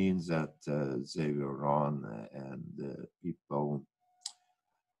doesn't mean that they were wrong and people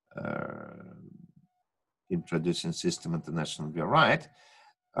introducing System International, we're right.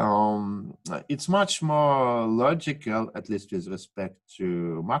 It's much more logical, at least with respect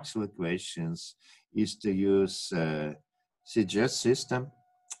to Maxwell equations, is to use CGS system.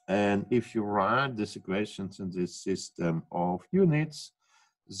 And if you write these equations in this system of units,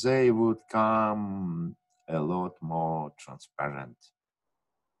 they would come a lot more transparent.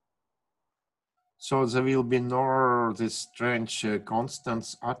 So there will be no these strange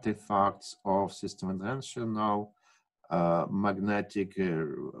constants, artifacts of System International, magnetic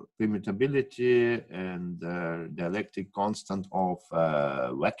permittability and dielectric constant of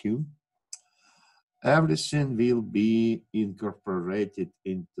vacuum. Everything will be incorporated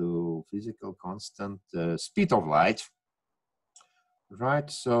into physical constant speed of light, right?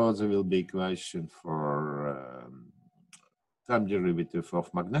 So there will be equation for time derivative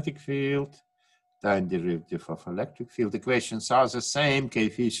of magnetic field, time derivative of electric field. Equations are the same,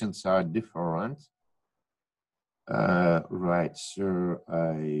 coefficients are different. Right, so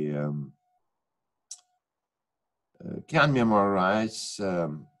I can memorize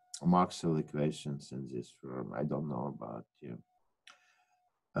Maxwell equations in this form. I don't know about you.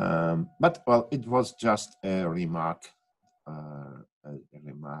 But well, it was just a remark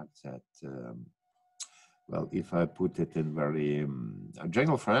that, well, if I put it in very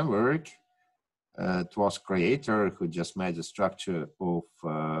general framework, it was creator who just made the structure of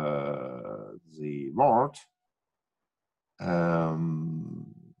the word.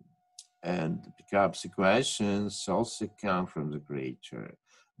 And Pickups equations also come from the creator.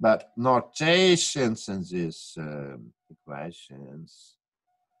 But notations in these equations,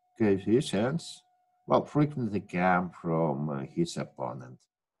 coefficients, well, frequently come from his opponent.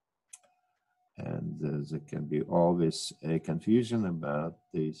 And there can be always a confusion about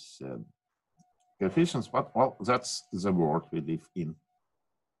these coefficients, but well, that's the world we live in.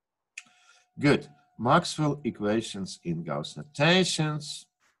 Good. Maxwell equations in Gauss notations.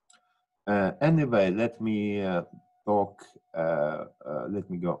 Anyway, let me talk, let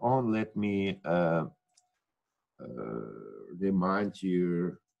me go on, let me remind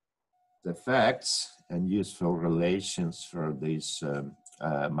you the facts and useful relations for this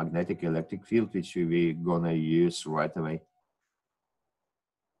magnetic electric field, which we're gonna use right away.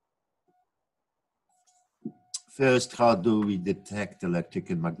 First, how do we detect electric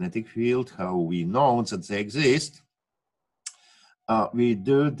and magnetic field? How we know that they exist? We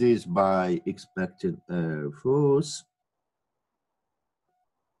do this by expected force.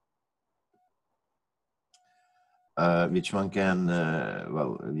 Which one can,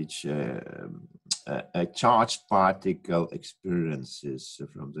 well, which a charged particle experiences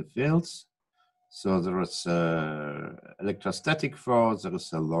from the fields. So there is electrostatic force, there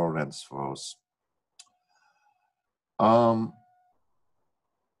is a Lorentz force.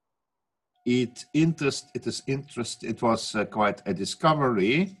 It was quite a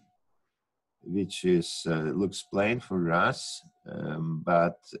discovery, which is looks plain for us,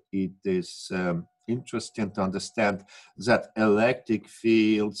 but it is interesting to understand that electric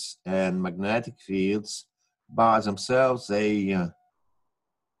fields and magnetic fields by themselves, they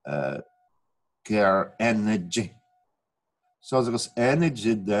carry energy. So there's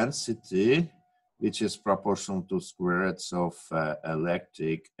energy density, which is proportional to square roots of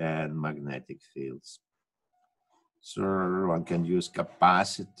electric and magnetic fields. So one can use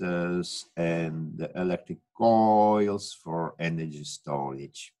capacitors and electric coils for energy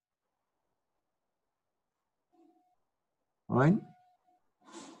storage. Right?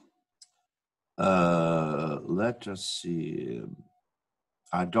 Let us see.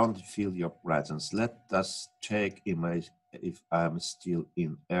 I don't feel your presence. Let us check if I'm still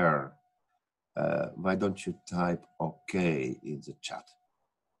in air. Why don't you type OK in the chat?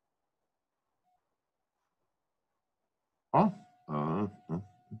 Oh,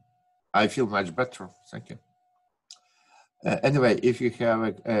 I feel much better. Thank you. Anyway, if you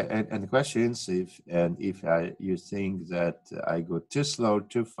have any questions, if you think that I go too slow,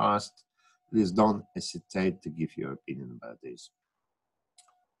 too fast, please don't hesitate to give your opinion about this.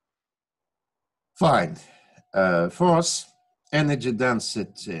 Fine. Force, energy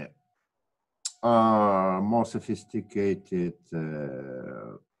density, more sophisticated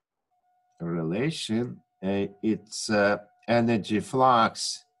relation. It's energy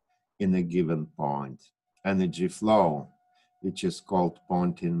flux in a given point, energy flow, which is called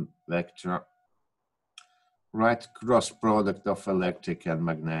Poynting vector, right? Cross product of electric and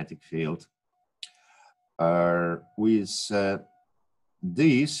magnetic field. With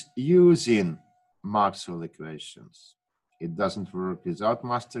this using Maxwell equations. It doesn't work without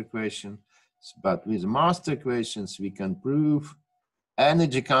master equations, but with master equations, we can prove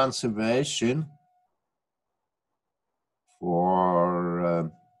energy conservation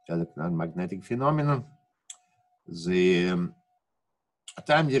for electromagnetic phenomenon. The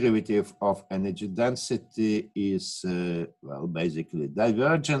time derivative of energy density is, well, basically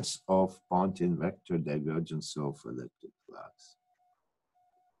divergence of Poynting vector, divergence of electric flux.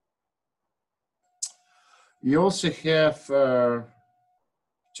 You also have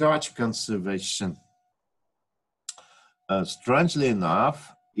charge conservation. Strangely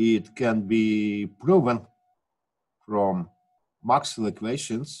enough, it can be proven from Maxwell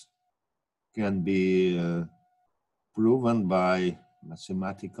equations, can be proven by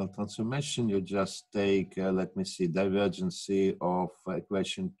mathematical transformation. You just take, let me see, divergence of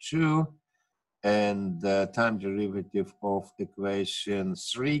equation 2 and the time derivative of equation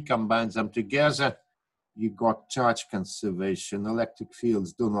 3, combine them together, you got charge conservation. Electric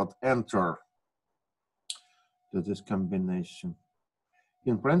fields do not enter to this combination.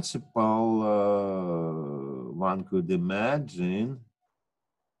 In principle, one could imagine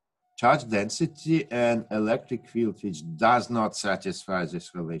charge density and electric field which does not satisfy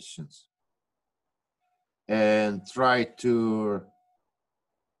these relations, and try to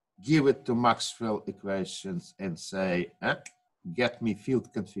give it to Maxwell equations and say, get me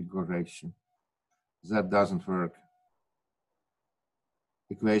field configuration. That doesn't work.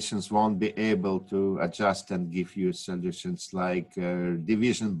 Equations won't be able to adjust and give you solutions like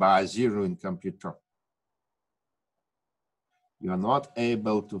division by 0 in computer. You are not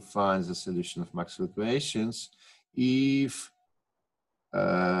able to find the solution of Maxwell equations if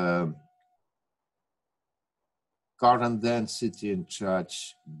current density and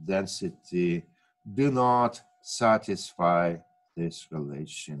charge density do not satisfy this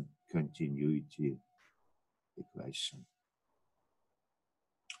relation continuity equation.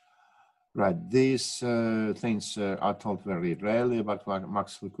 Right, these things are taught very rarely about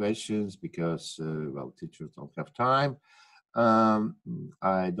Maxwell equations because, well, teachers don't have time.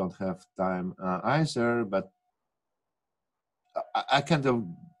 I don't have time either, but I kind of,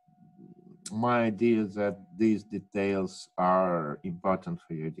 my idea is that these details are important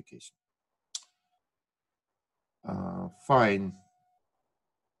for your education. Fine.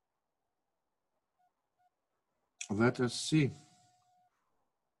 Let us see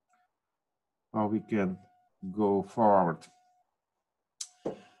how we can go forward.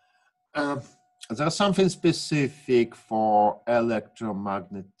 There's something specific for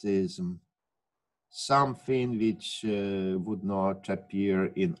electromagnetism, something which would not appear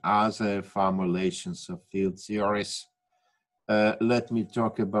in other formulations of field theories. Let me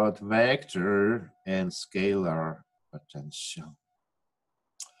talk about vector and scalar potential.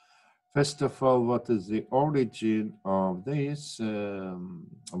 First of all, what is the origin of this?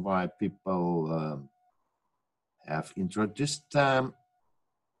 Why people have introduced them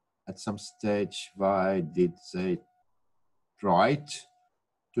at some stage? Why did they try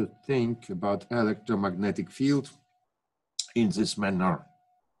to think about electromagnetic field in this manner?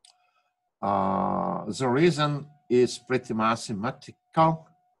 The reason is pretty mathematical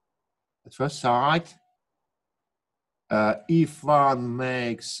at first sight. If one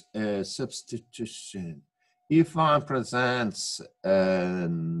makes a substitution, if one presents a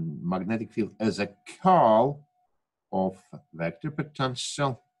magnetic field as a curl of vector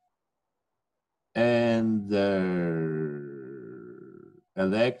potential and the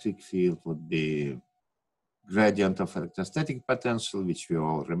electric field would be gradient of electrostatic potential, which we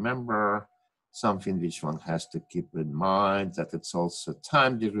all remember, something which one has to keep in mind that it's also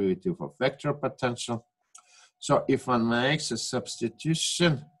time derivative of vector potential. So if one makes a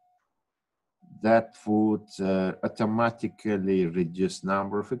substitution, that would automatically reduce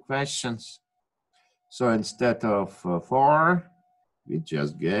number of equations. So instead of 4, we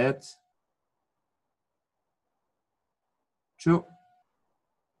just get 2.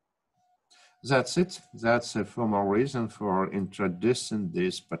 That's it. That's a formal reason for introducing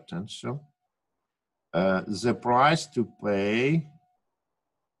this potential. The price to pay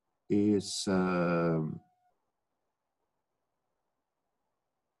is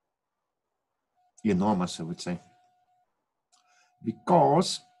enormous, I would say,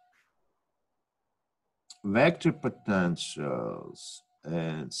 because vector potentials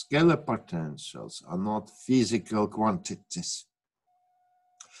and scalar potentials are not physical quantities.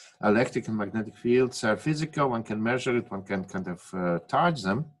 Electric and magnetic fields are physical, one can measure it, one can kind of charge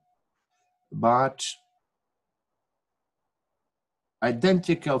them, but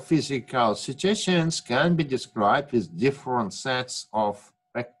identical physical situations can be described with different sets of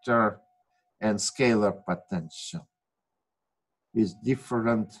vector and scalar potential, with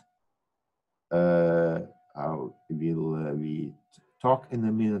different, we talk in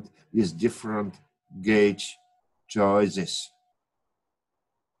a minute, with different gauge choices.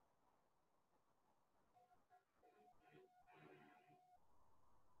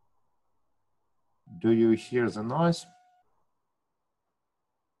 Do you hear the noise?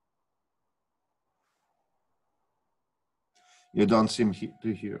 You don't seem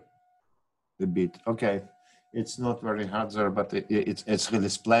to hear a bit. Okay, it's not very hard there, but it's really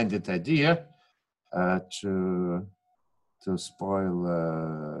splendid idea to spoil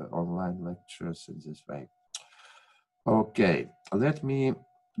online lectures in this way. Okay, let me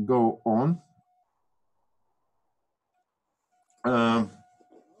go on.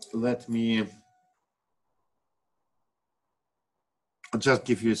 Let me just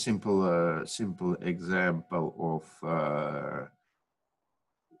give you a simple example of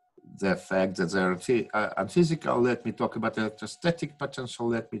the fact that they're unphysical. Let me talk about electrostatic potential.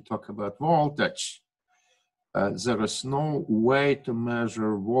 Let me talk about voltage. There is no way to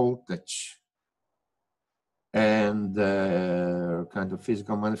measure voltage, and kind of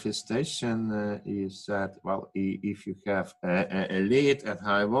physical manifestation is that, well, if you have a lead at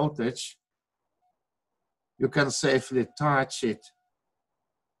high voltage, you can safely touch it,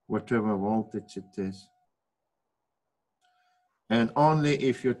 whatever voltage it is. And only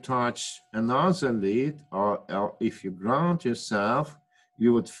if you touch another lead or if you ground yourself,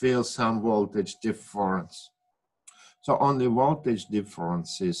 you would feel some voltage difference. So only voltage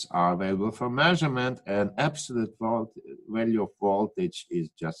differences are available for measurement, and absolute value of voltage is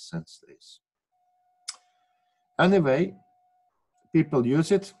just senseless. Anyway, people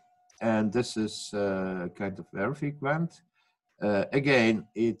use it, and this is kind of very frequent. Again,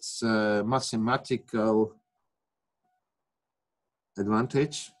 it's a mathematical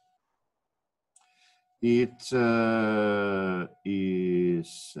advantage. It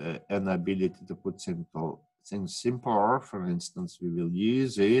is an ability to put things simpler. For instance, we will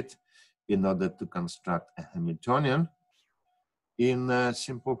use it in order to construct a Hamiltonian in a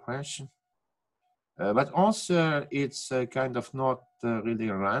simple fashion. But also it's kind of not really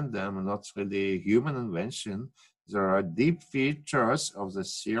random, not really human invention. There are deep features of the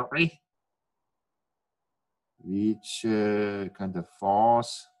theory which kind of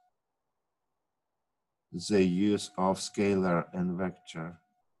force the use of scalar and vector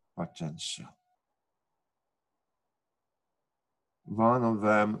potential. One of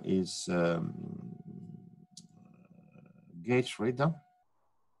them is gauge freedom.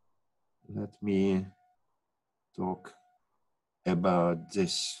 Let me talk about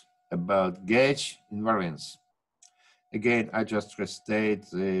this, about gauge invariance. Again, I just restate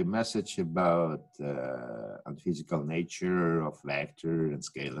the message about unphysical nature of vector and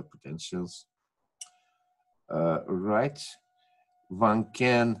scalar potentials. Right, one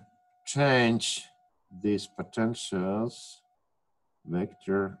can change these potentials,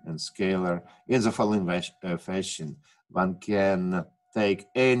 vector and scalar, in the following fashion. One can take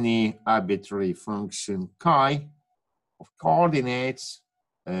any arbitrary function chi of coordinates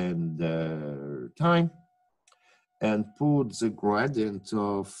and time and put the gradient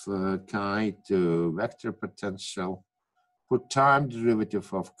of chi to vector potential, put time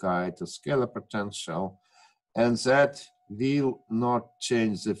derivative of chi to scalar potential, and that will not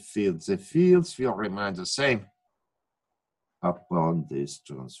change the field. The fields will remain the same upon this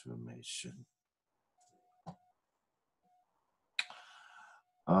transformation.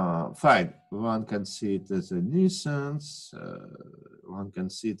 Fine, one can see it as a nuisance, one can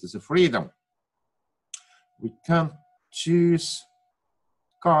see it as a freedom. We can choose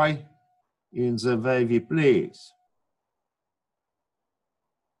chi in the way we please.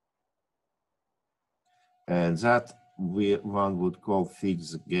 And that one would call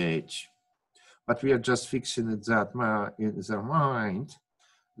fixed gauge. But we are just fixing it that in their mind.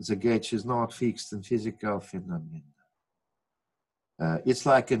 The gauge is not fixed in physical phenomena. It's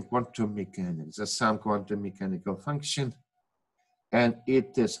like in quantum mechanics. There's some quantum mechanical function, and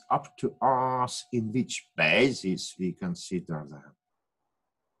it is up to us in which basis we consider them.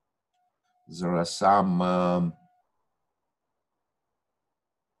 There are some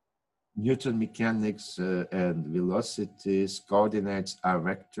Newton mechanics and velocities, coordinates are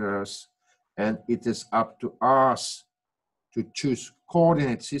vectors, and it is up to us to choose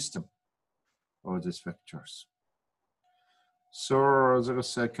coordinate system for these vectors. So there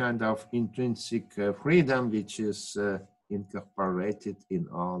is a kind of intrinsic freedom which is incorporated in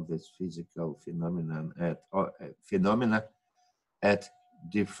all these physical phenomena at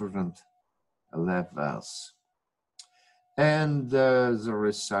different levels. And there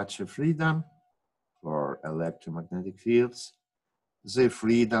is such a freedom for electromagnetic fields, the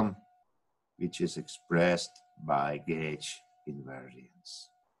freedom which is expressed by gauge invariance.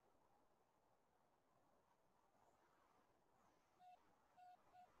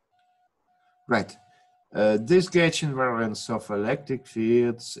 Right. This gauge invariance of electric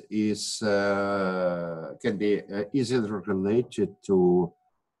fields is can be easily related to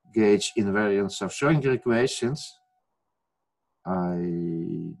gauge invariance of Schrödinger equations.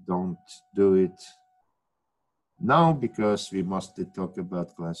 I don't do it now because we mostly talk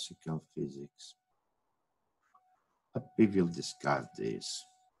about classical physics. But we will discuss this.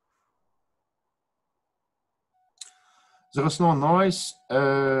 There is no noise.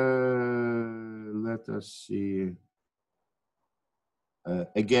 Let us see.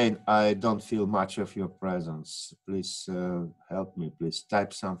 Again, I don't feel much of your presence. Please help me. Please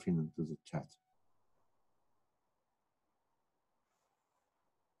type something into the chat.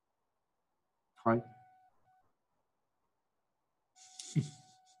 Hi.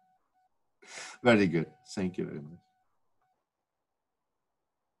 Very good. Thank you very much.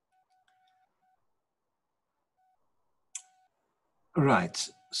 Right.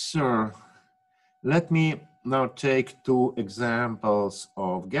 So let me now take two examples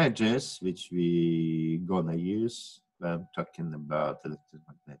of gauges which we gonna use when talking about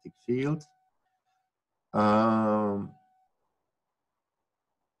electromagnetic field.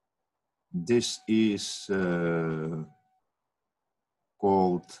 This is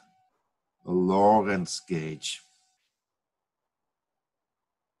called Lorentz gauge.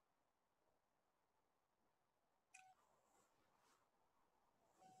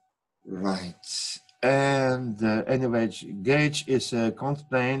 Right. And anyway, gauge is a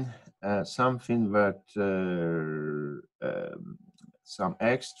constraint, something that some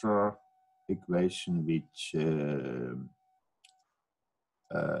extra equation which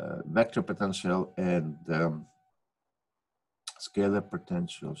vector potential and scalar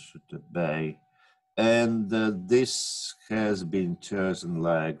potential should obey. And this has been chosen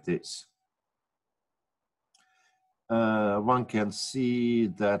like this. One can see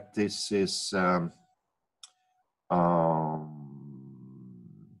that this is kind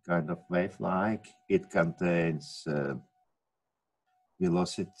of wave-like. It contains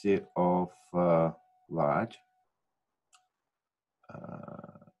velocity of light.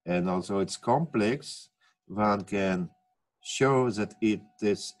 And also it's complex. One can show that it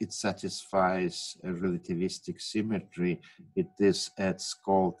satisfies a relativistic symmetry. It is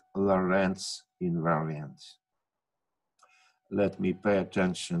called Lorentz invariant. Let me pay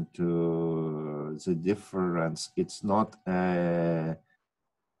attention to the difference. It's not a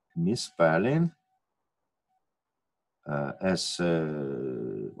misspelling, as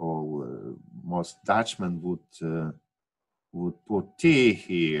most Dutchmen would put T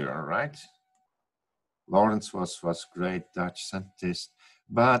here, right? Lorentz was great Dutch scientist,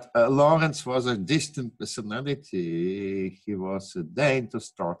 but Lorentz was a distant personality. He was a Dane to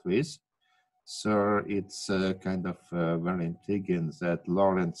start with. So it's kind of very intriguing that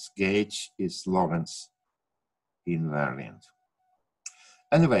Lorentz gauge is Lorentz invariant.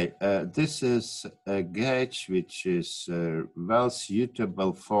 Anyway, this is a gauge which is well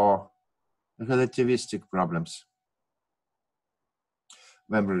suitable for relativistic problems.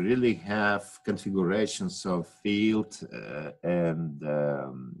 When we really have configurations of field and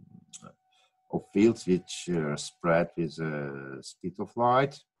of fields which spread with the speed of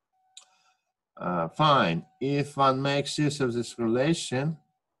light. Fine, if one makes use of this relation,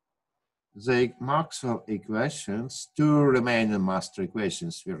 the Maxwell equations do remain in master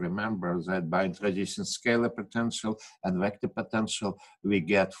equations. We remember that by introducing scalar potential and vector potential, we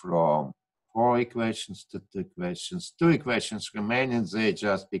get from 4 equations to 2 equations. 2 equations remaining, they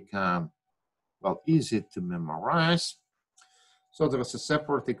just become, well, easy to memorize. So there is a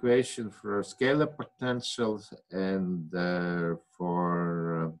separate equation for scalar potentials and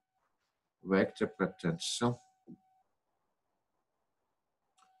for vector potential.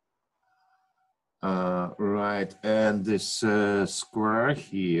 Right, and this square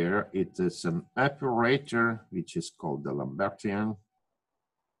here, it is an operator which is called the Lambertian.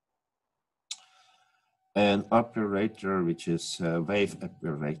 An operator which is a wave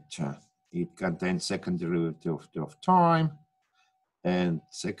operator. It contains second derivative of time and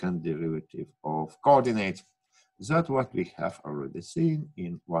second derivative of coordinate. That's what we have already seen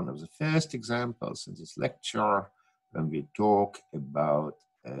in one of the first examples in this lecture when we talk about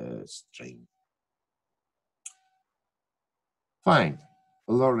a string. Fine,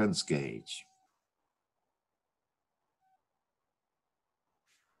 Lorentz gauge.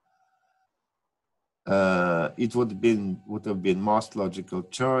 It would have been most logical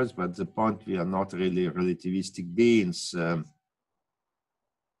choice, but the point, we are not really relativistic beings.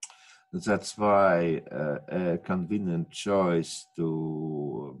 That's why a convenient choice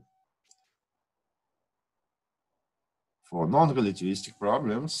for non-relativistic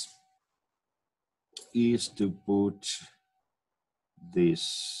problems is to put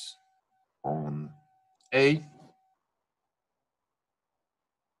this on A.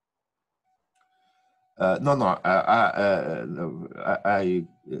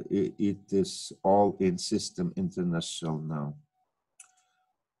 It is all in System International now.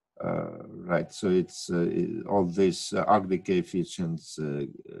 Right, so it's all these ugly coefficients.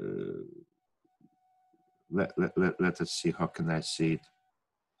 Let us see, how can I see it?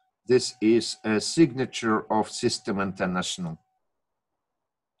 This is a signature of System International.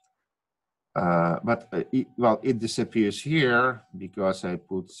 But it disappears here because I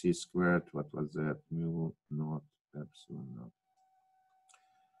put c squared. What was that? Mu naught epsilon naught.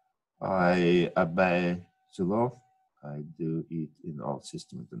 I obey the law. I do it in all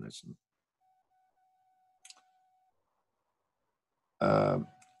System International.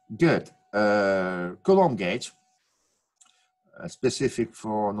 Good. Coulomb gauge, specific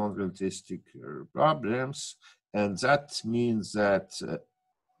for non-relativistic problems, and that means that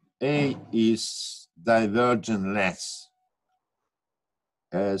A is divergentless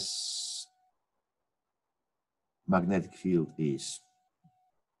as magnetic field is.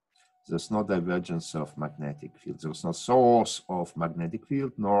 There's no divergence of magnetic field. There's no source of magnetic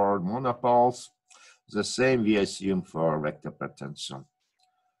field nor monopoles. The same we assume for vector potential.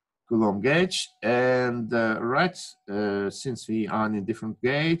 Coulomb gauge, and since we are in a different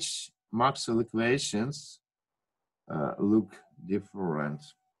gauge, Maxwell equations look different.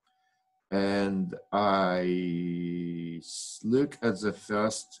 And I look at the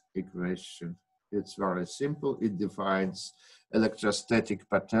first equation. It's very simple. It defines electrostatic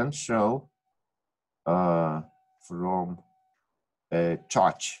potential from a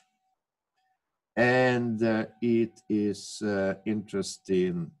charge. And it is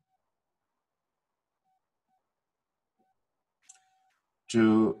interesting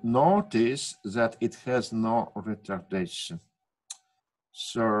to notice that it has no retardation.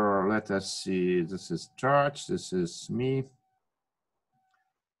 So let us see, this is charge, this is me.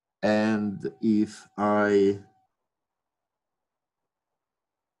 And if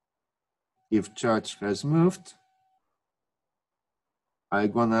charge has moved,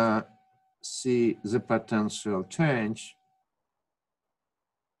 I'm gonna see the potential change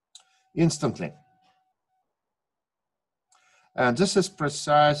instantly. And this is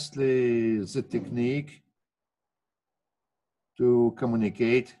precisely the technique to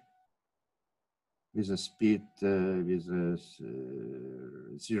communicate with a speed, with a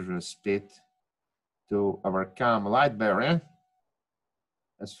zero speed, to overcome light barrier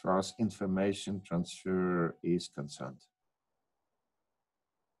as far as information transfer is concerned.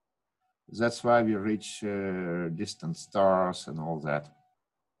 That's why we reach distant stars and all that.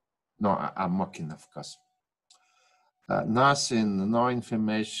 No, I'm mocking, of course. Nothing, no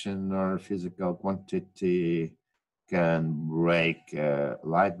information or physical quantity can break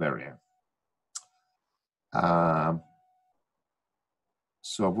light barrier.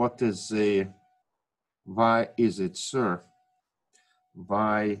 So what is the, why is it, sir?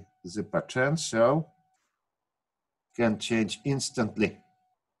 Why the potential can change instantly,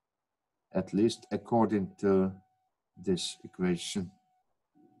 at least according to this equation?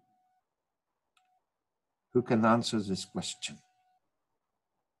 Who can answer this question?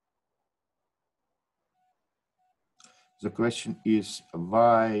 The question is,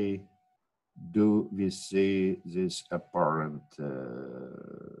 why do we see this apparent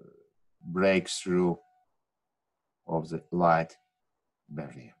breakthrough of the light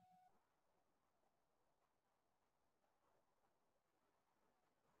barrier?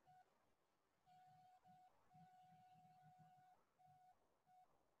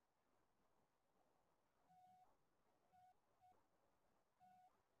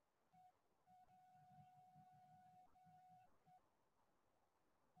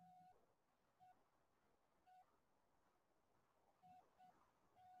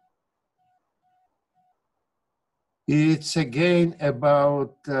 It's again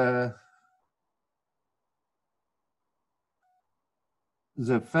about the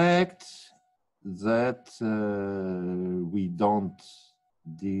fact that we don't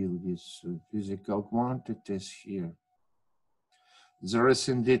deal with physical quantities here. There is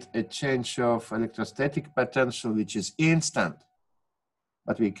indeed a change of electrostatic potential which is instant,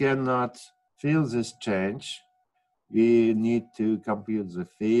 but we cannot feel this change. We need to compute the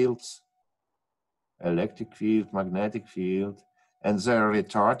fields, electric field, magnetic field, and they're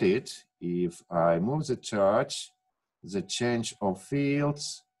retarded. If I move the charge, the change of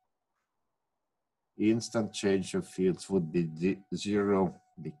fields, instant change of fields would be zero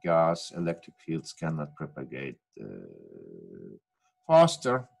because electric fields cannot propagate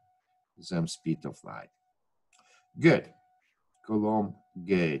faster than speed of light. Good. Coulomb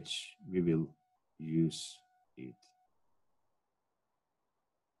gauge, we will use it.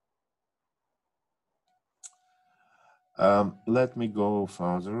 Let me go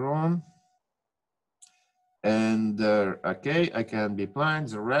further on. And okay, I can be blind.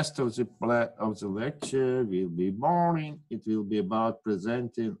 The rest of the lecture will be boring. It will be about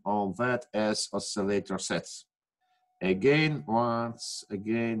presenting all that as oscillator sets. Again, once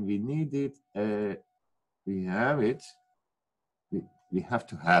again, we need it. We have it. We have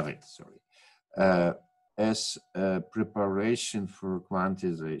to have it. Sorry, as a preparation for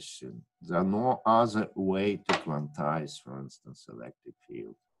quantization. There are no other way to quantize, for instance, electric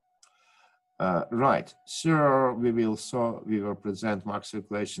field. Right, so we will present Maxwell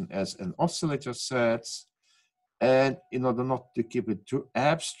equation as an oscillator sets, and in order not to keep it too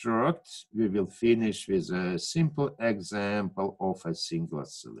abstract, we will finish with a simple example of a single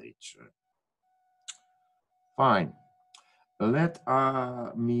oscillator. Fine. Let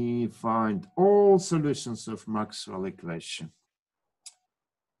me find all solutions of Maxwell equation.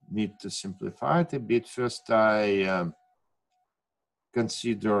 Need to simplify it a bit. First, I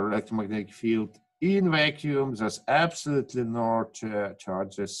consider electromagnetic field in vacuum. There's absolutely no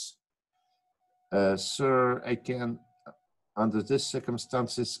charges. So I can, under these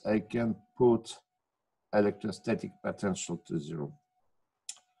circumstances, I can put electrostatic potential to 0.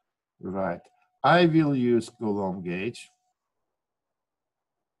 Right. I will use Coulomb gauge.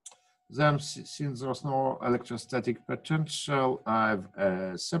 Then, since there's no electrostatic potential, I have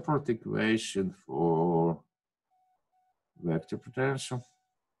a separate equation for vector potential.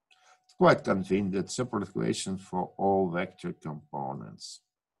 It's quite convenient, separate equation for all vector components.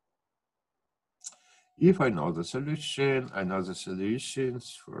 If I know the solution, I know the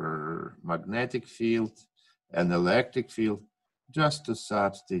solutions for magnetic field and electric field, just to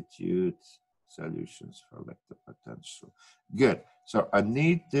substitute solutions for vector potential. Good. So I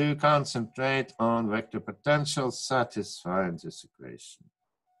need to concentrate on vector potential satisfying this equation.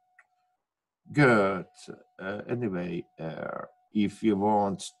 Good. Anyway, if you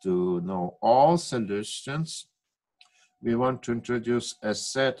want to know all solutions, we want to introduce a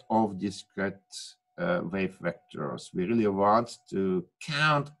set of discrete wave vectors. We really want to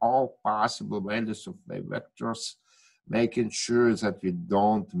count all possible values of wave vectors, making sure that we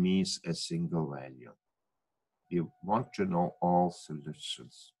don't miss a single value. We want to know all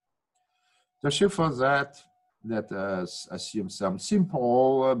solutions. To achieve for that, let us assume some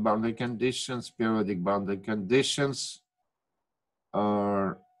simple boundary conditions, periodic boundary conditions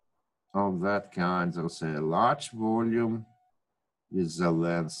are of that kind. So say a large volume with the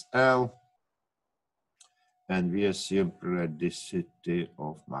length L, and we assume periodicity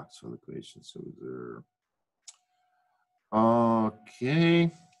of Maxwell equations over there.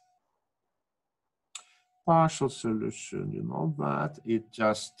 Okay. Partial solution, you know that it's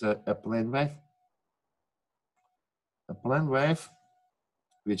just a plane wave. A plane wave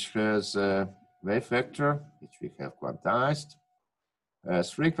which has a wave vector, which we have quantized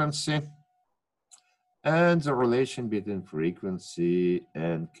as frequency, and the relation between frequency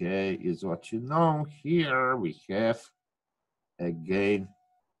and k is what you know. Here we have again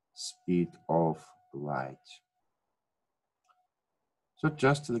speed of light. So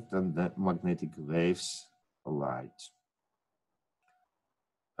just electromagnetic waves light.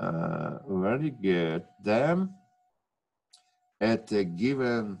 Very good. Then at a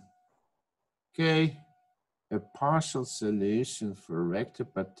given k, a partial solution for vector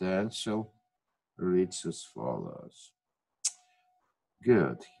potential reads as follows.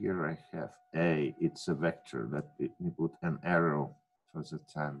 Good. Here I have A. It's a vector. Let me put an arrow for the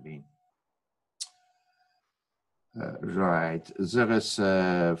time being. Right. There is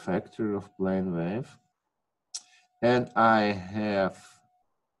a vector of plane wave. And I have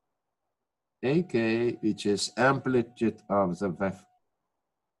AK, which is amplitude of the wave.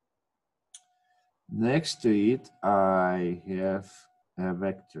 Next to it, I have a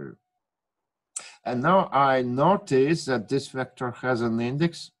vector. And now I notice that this vector has an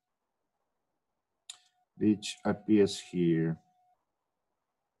index, which appears here.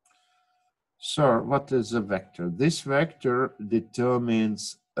 So what is a vector? This vector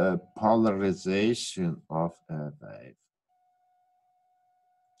determines a polarization of a wave.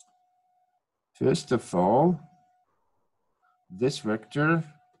 First of all, this vector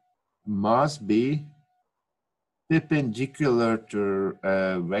must be perpendicular to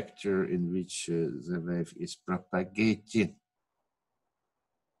a vector in which the wave is propagating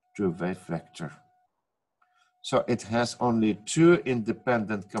to a wave vector. So it has only two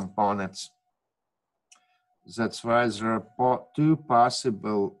independent components. That's why there are two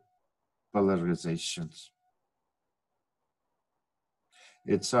possible polarizations.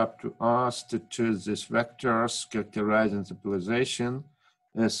 It's up to us to choose these vectors characterizing the polarization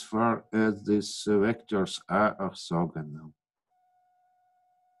as far as these vectors are orthogonal.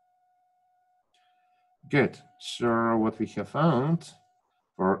 Good. So what we have found,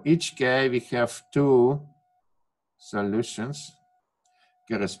 for each k, we have two solutions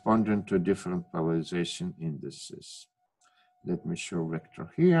corresponding to different polarization indices. Let me show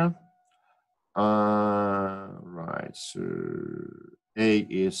vector here. Right, so A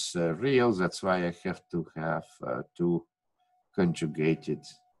is real, that's why I have to have two conjugated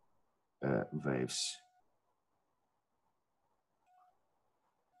waves.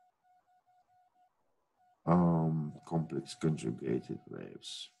 Complex conjugated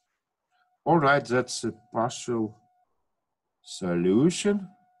waves. All right, that's a partial solution.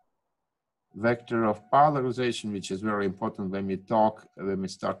 Vector of polarization, which is very important when we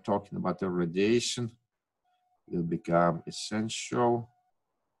start talking about the radiation, will become essential.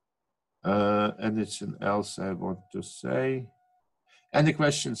 Anything else I want to say? Any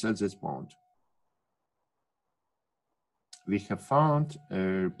questions at this point? We have found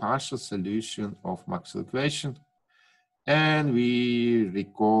a partial solution of Maxwell equation, and we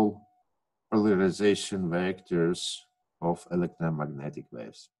recall polarization vectors of electromagnetic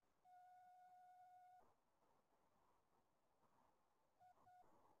waves.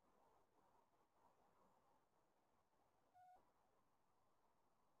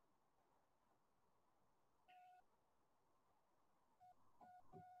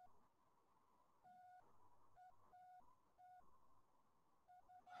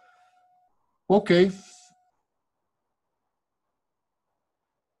 Okay.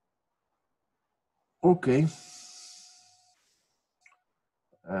 Okay.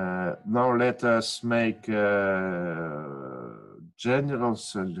 Now let us make a general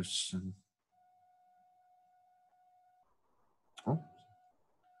solution. Oh.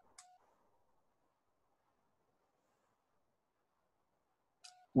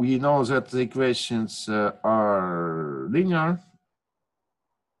 We know that the equations are linear,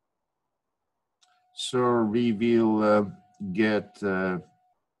 so we will get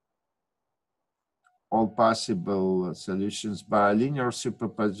all possible solutions by linear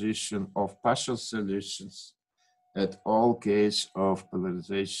superposition of partial solutions at all case of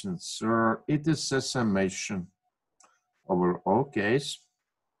polarization. So it is a summation over all case,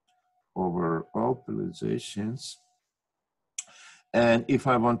 over all polarizations. And if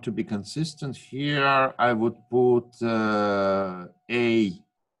I want to be consistent here, I would put A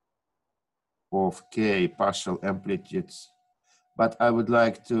of K partial amplitudes, but I would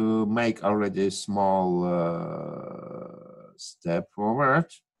like to make already a small step forward.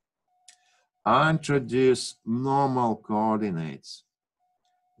 I introduce normal coordinates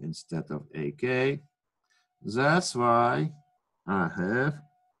instead of AK. That's why I have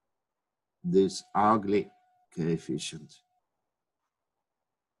this ugly coefficient.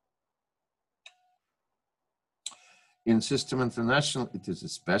 In System International, it is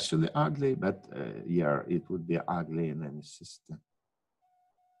especially ugly, but yeah, it would be ugly in any system.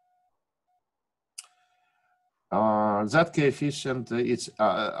 That coefficient, it's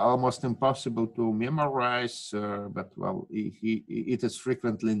almost impossible to memorize, but well, it is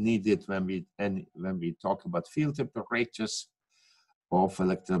frequently needed when we talk about field temperatures of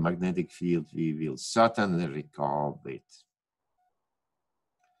electromagnetic field. We will certainly recall it.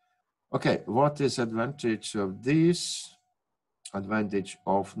 Okay, what is advantage of this? Advantage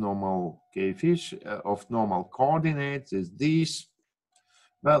of normal coefficient of normal coordinates is this.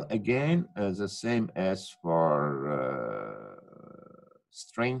 Well, again, the same as for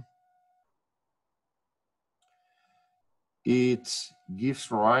string. It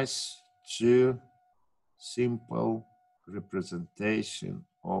gives rise to simple representation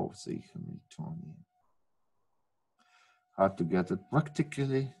of the Hamiltonian. How to get it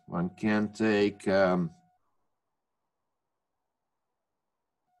practically? One can take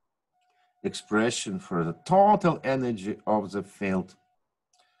expression for the total energy of the field.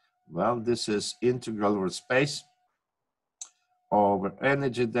 Well, this is integral over space over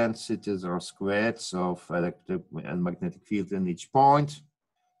energy densities or squares of electric and magnetic field in each point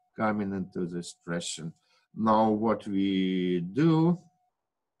coming into the expression. Now what we do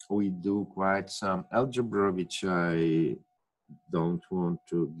quite some algebra, which I don't want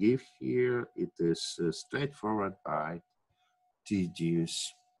to give here. It is straightforward by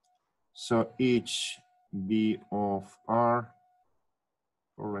tedious. So each B of R,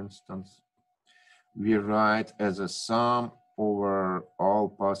 for instance, we write as a sum over all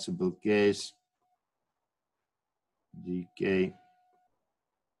possible case dk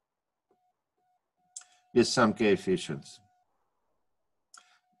with some coefficients.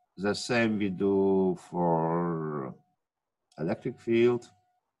 The same we do for electric field.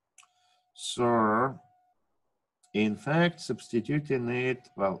 So in fact, substituting it,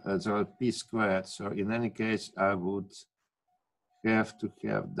 well, as a p squared. So in any case, I would have to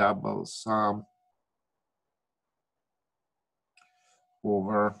have double sum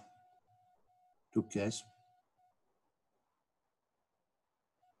over 2k's.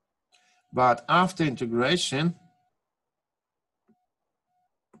 But after integration,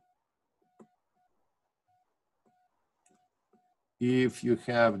 if you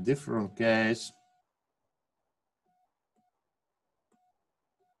have different k's,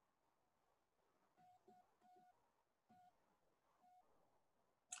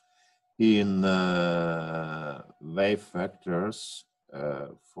 in wave vectors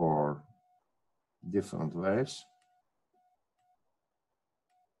for different waves,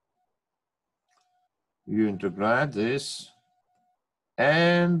 you integrate this,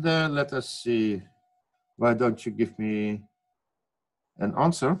 and let us see, why don't you give me an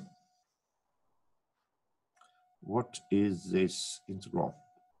answer? What is this integral?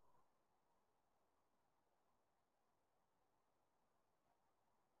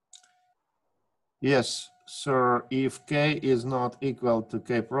 Yes, sir, if k is not equal to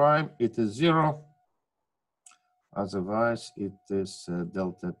k prime, it is 0. Otherwise, it is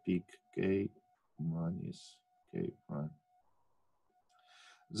delta peak k minus k prime.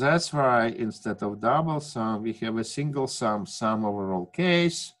 That's why instead of double sum, we have a single sum, sum over all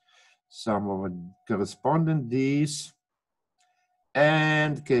k's, sum over corresponding d's,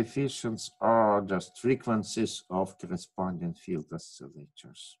 and coefficients are just frequencies of corresponding field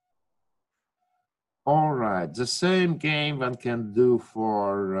oscillators. All right, the same game one can do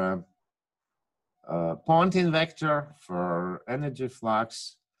for Poynting vector, for energy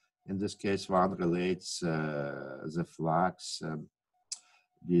flux. In this case, one relates the flux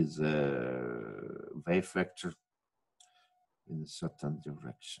with wave vector in a certain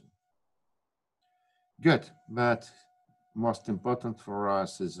direction. Good, but most important for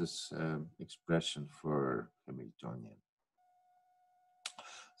us is this expression for Hamiltonian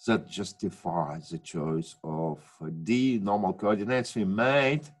that justifies the choice of the normal coordinates we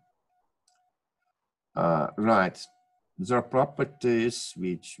made. Right, there are properties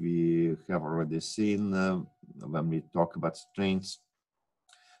which we have already seen when we talk about strings.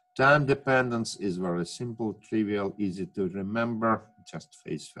 Time dependence is very simple, trivial, easy to remember, just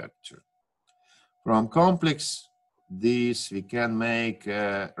phase factor. From complex, these we can make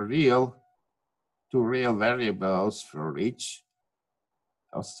two real variables for each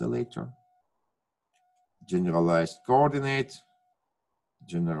oscillator. Generalized coordinate,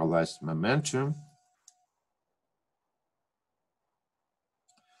 generalized momentum.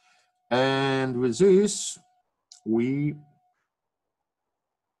 And with this, we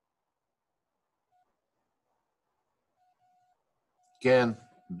can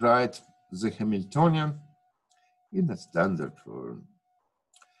write the Hamiltonian in a standard form.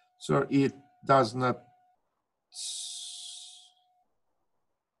 So it does not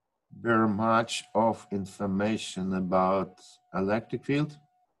bear much of information about electric field,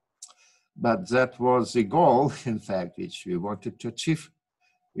 but that was the goal, in fact, which we wanted to achieve.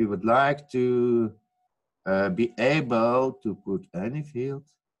 We would like to be able to put any field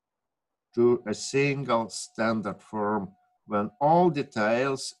to a single standard form when all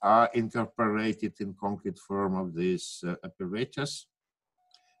details are incorporated in concrete form of these operators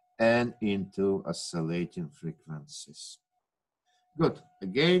and into oscillating frequencies. Good.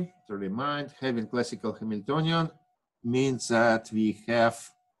 Again, to remind, having classical Hamiltonian means that we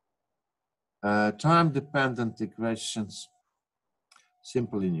have time-dependent equations,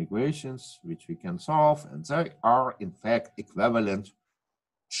 simple equations, which we can solve, and they are, in fact, equivalent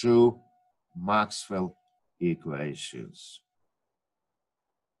to Maxwell equations.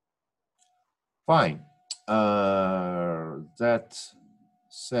 Fine. That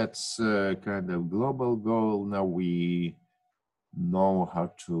sets a kind of global goal. Now we know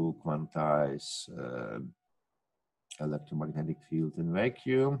how to quantize electromagnetic field in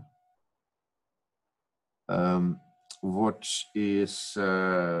vacuum. What is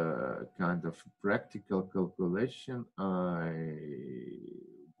kind of practical calculation I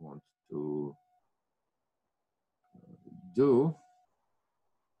want to do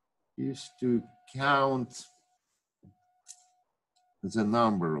is to count the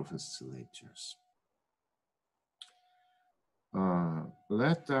number of oscillators.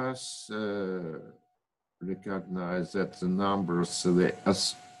 Let us recognize that the number of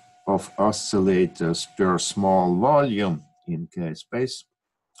oscillators per small volume in K space.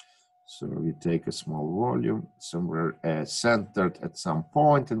 So we take a small volume somewhere centered at some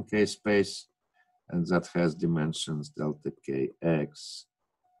point in K space, and that has dimensions delta Kx,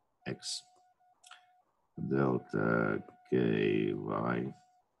 x, delta Ky,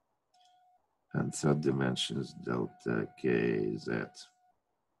 and third dimensions delta Kz,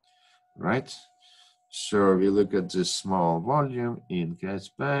 right? So we look at this small volume in K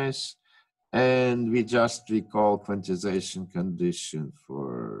space, and we just recall quantization condition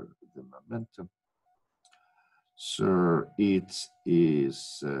for the momentum. So it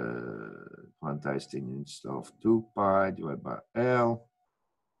is quantized in units of 2 pi divided by L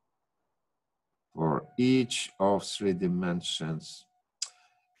for each of 3 dimensions.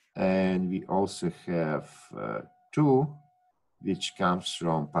 And we also have 2, which comes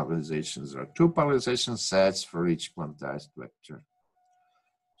from polarizations. There are 2 polarization sets for each quantized vector.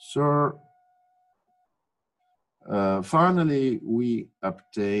 So finally, we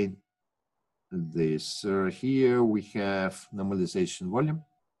obtain this. Here we have normalization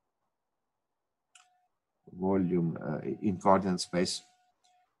volume in coordinate space.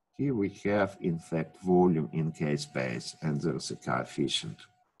 Here we have, in fact, volume in K space, and there's a coefficient.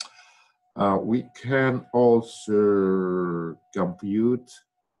 We can also compute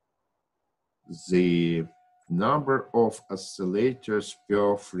the number of oscillators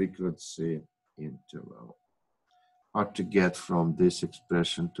per frequency interval. How to get from this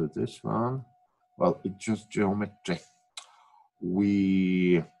expression to this one? Well, it's just geometry.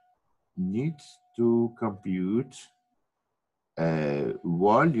 We need to compute a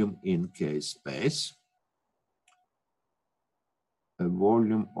volume in K space, a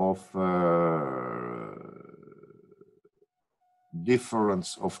volume of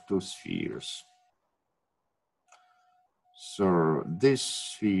difference of 2 spheres. So this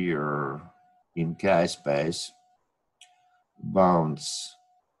sphere in K space bounds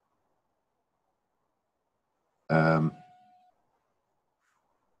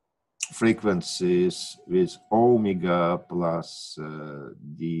frequencies with omega plus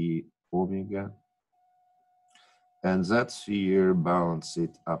d omega, and that sphere bounds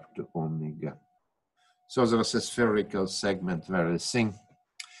it up to omega. So there's a spherical segment very thin.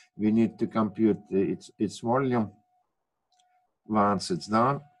 We need to compute its volume. Once it's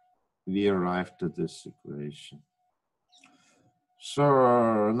done, we arrive to this equation.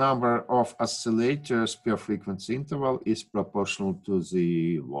 So number of oscillators per frequency interval is proportional to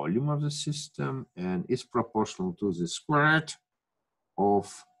the volume of the system and is proportional to the square root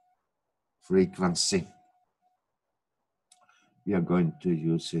of frequency. We are going to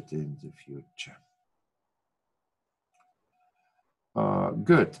use it in the future.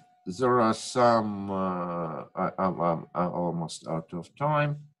 Good. There are some, I'm almost out of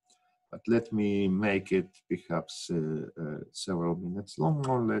time, but let me make it perhaps several minutes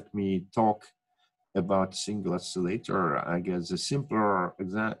longer. Let me talk about single oscillator. I guess the simpler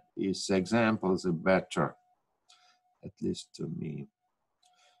example, the better, at least to me.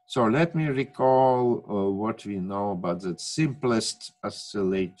 So let me recall what we know about the simplest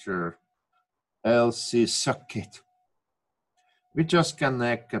oscillator LC circuit. We just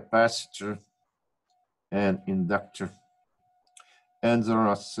connect capacitor and inductor, and there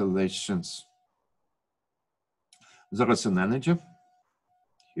are oscillations. There is an energy.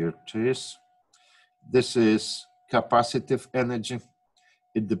 Here it is. This is capacitive energy.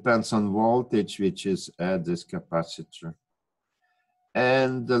 It depends on voltage, which is at this capacitor.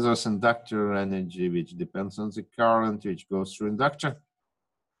 And there's inductor energy, which depends on the current which goes through inductor.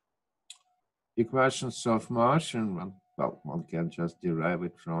 Equations of motion, well, one can just derive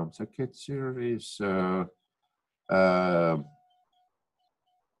it from circuit theory. So,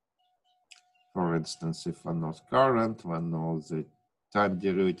 for instance, if one knows current, one knows the time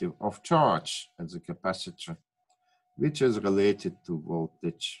derivative of charge at the capacitor, which is related to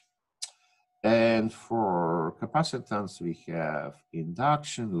voltage. And for capacitance, we have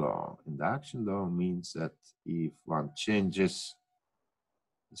induction law. Induction law means that if one changes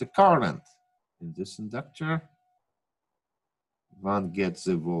the current in this inductor, one gets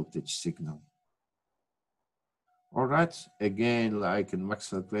the voltage signal. All right, again, like in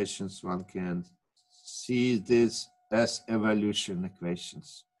Maxwell equations, one can see this as evolution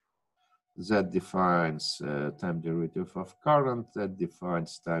equations. That defines time derivative of current, that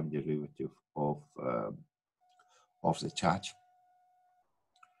defines time derivative of the charge.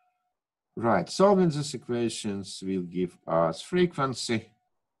 Right, solving these equations will give us frequency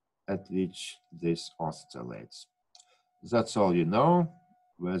at which this oscillates. That's all you know.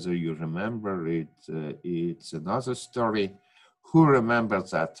 Whether you remember it, it's another story. Who remembers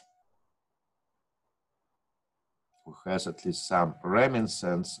that? who has at least some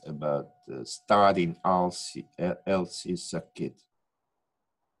reminiscence about studying LC circuit.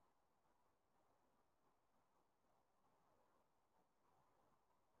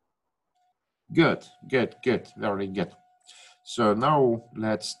 Good, good, good, very good. So now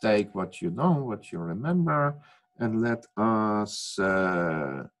let's take what you know, what you remember, and let us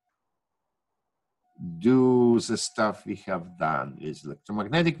do the stuff we have done with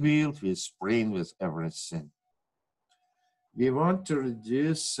electromagnetic field, with spring, with everything. We want to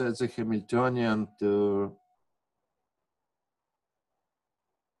reduce the Hamiltonian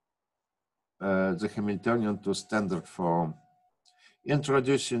to standard form,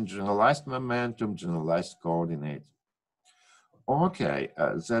 introducing generalized momentum, generalized coordinate. Okay,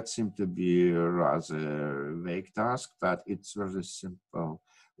 that seems to be a rather vague task, but it's very simple.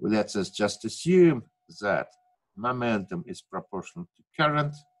 Let us just assume that momentum is proportional to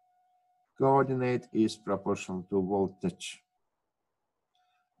current, coordinate is proportional to voltage.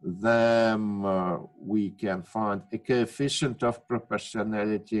 Then we can find a coefficient of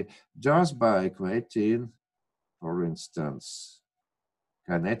proportionality just by equating, for instance,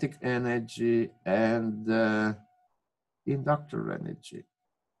 kinetic energy and inductor energy.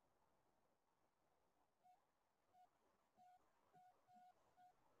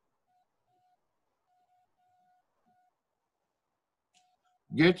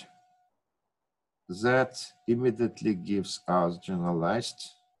 Good. That immediately gives us generalized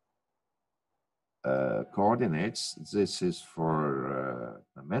coordinates. This is for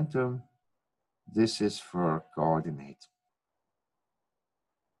momentum. This is for coordinate.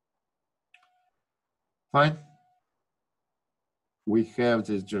 Fine. We have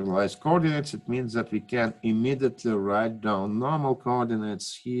these generalized coordinates. It means that we can immediately write down normal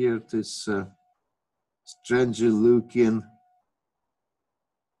coordinates here. This strangely looking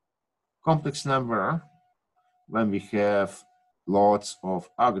complex number when we have lots of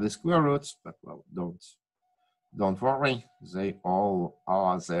ugly square roots, but well, don't worry, they all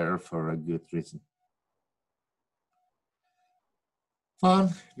are there for a good reason. Fine,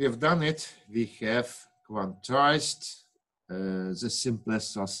 we've done it. We have quantized the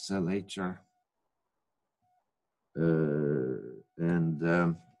simplest oscillator.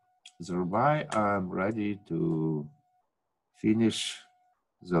 Thereby I'm ready to finish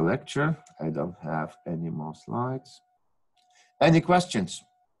the lecture. I don't have any more slides. Any questions?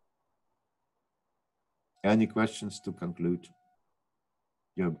 Any questions to conclude?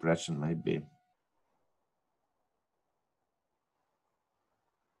 Your impression might be.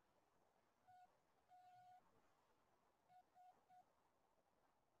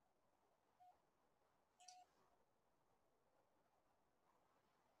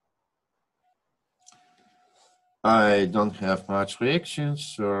 I don't have much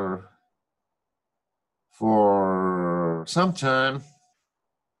reactions, or for some time,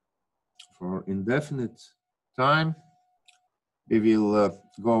 for indefinite time, we will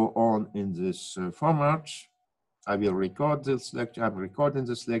go on in this format. I will record this lecture. I'm recording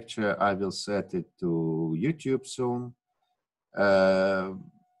this lecture. I will set it to YouTube soon.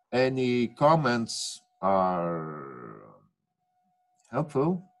 Any comments are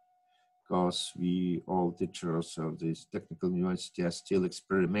helpful, because we all teachers of this technical university are still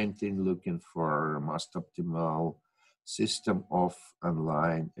experimenting, looking for a most optimal system of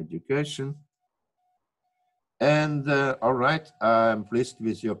online education. And all right, I'm pleased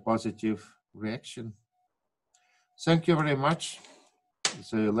with your positive reaction. Thank you very much.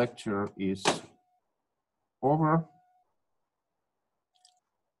 The lecture is over.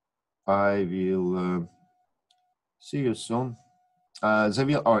 I will see you soon.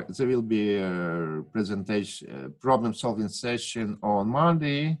 There will be a presentation, problem-solving session on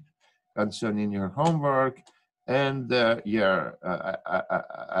Monday concerning your homework. And yeah,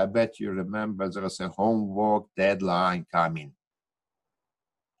 I bet you remember there is a homework deadline coming.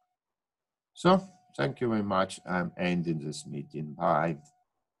 So thank you very much. I'm ending this meeting. Bye.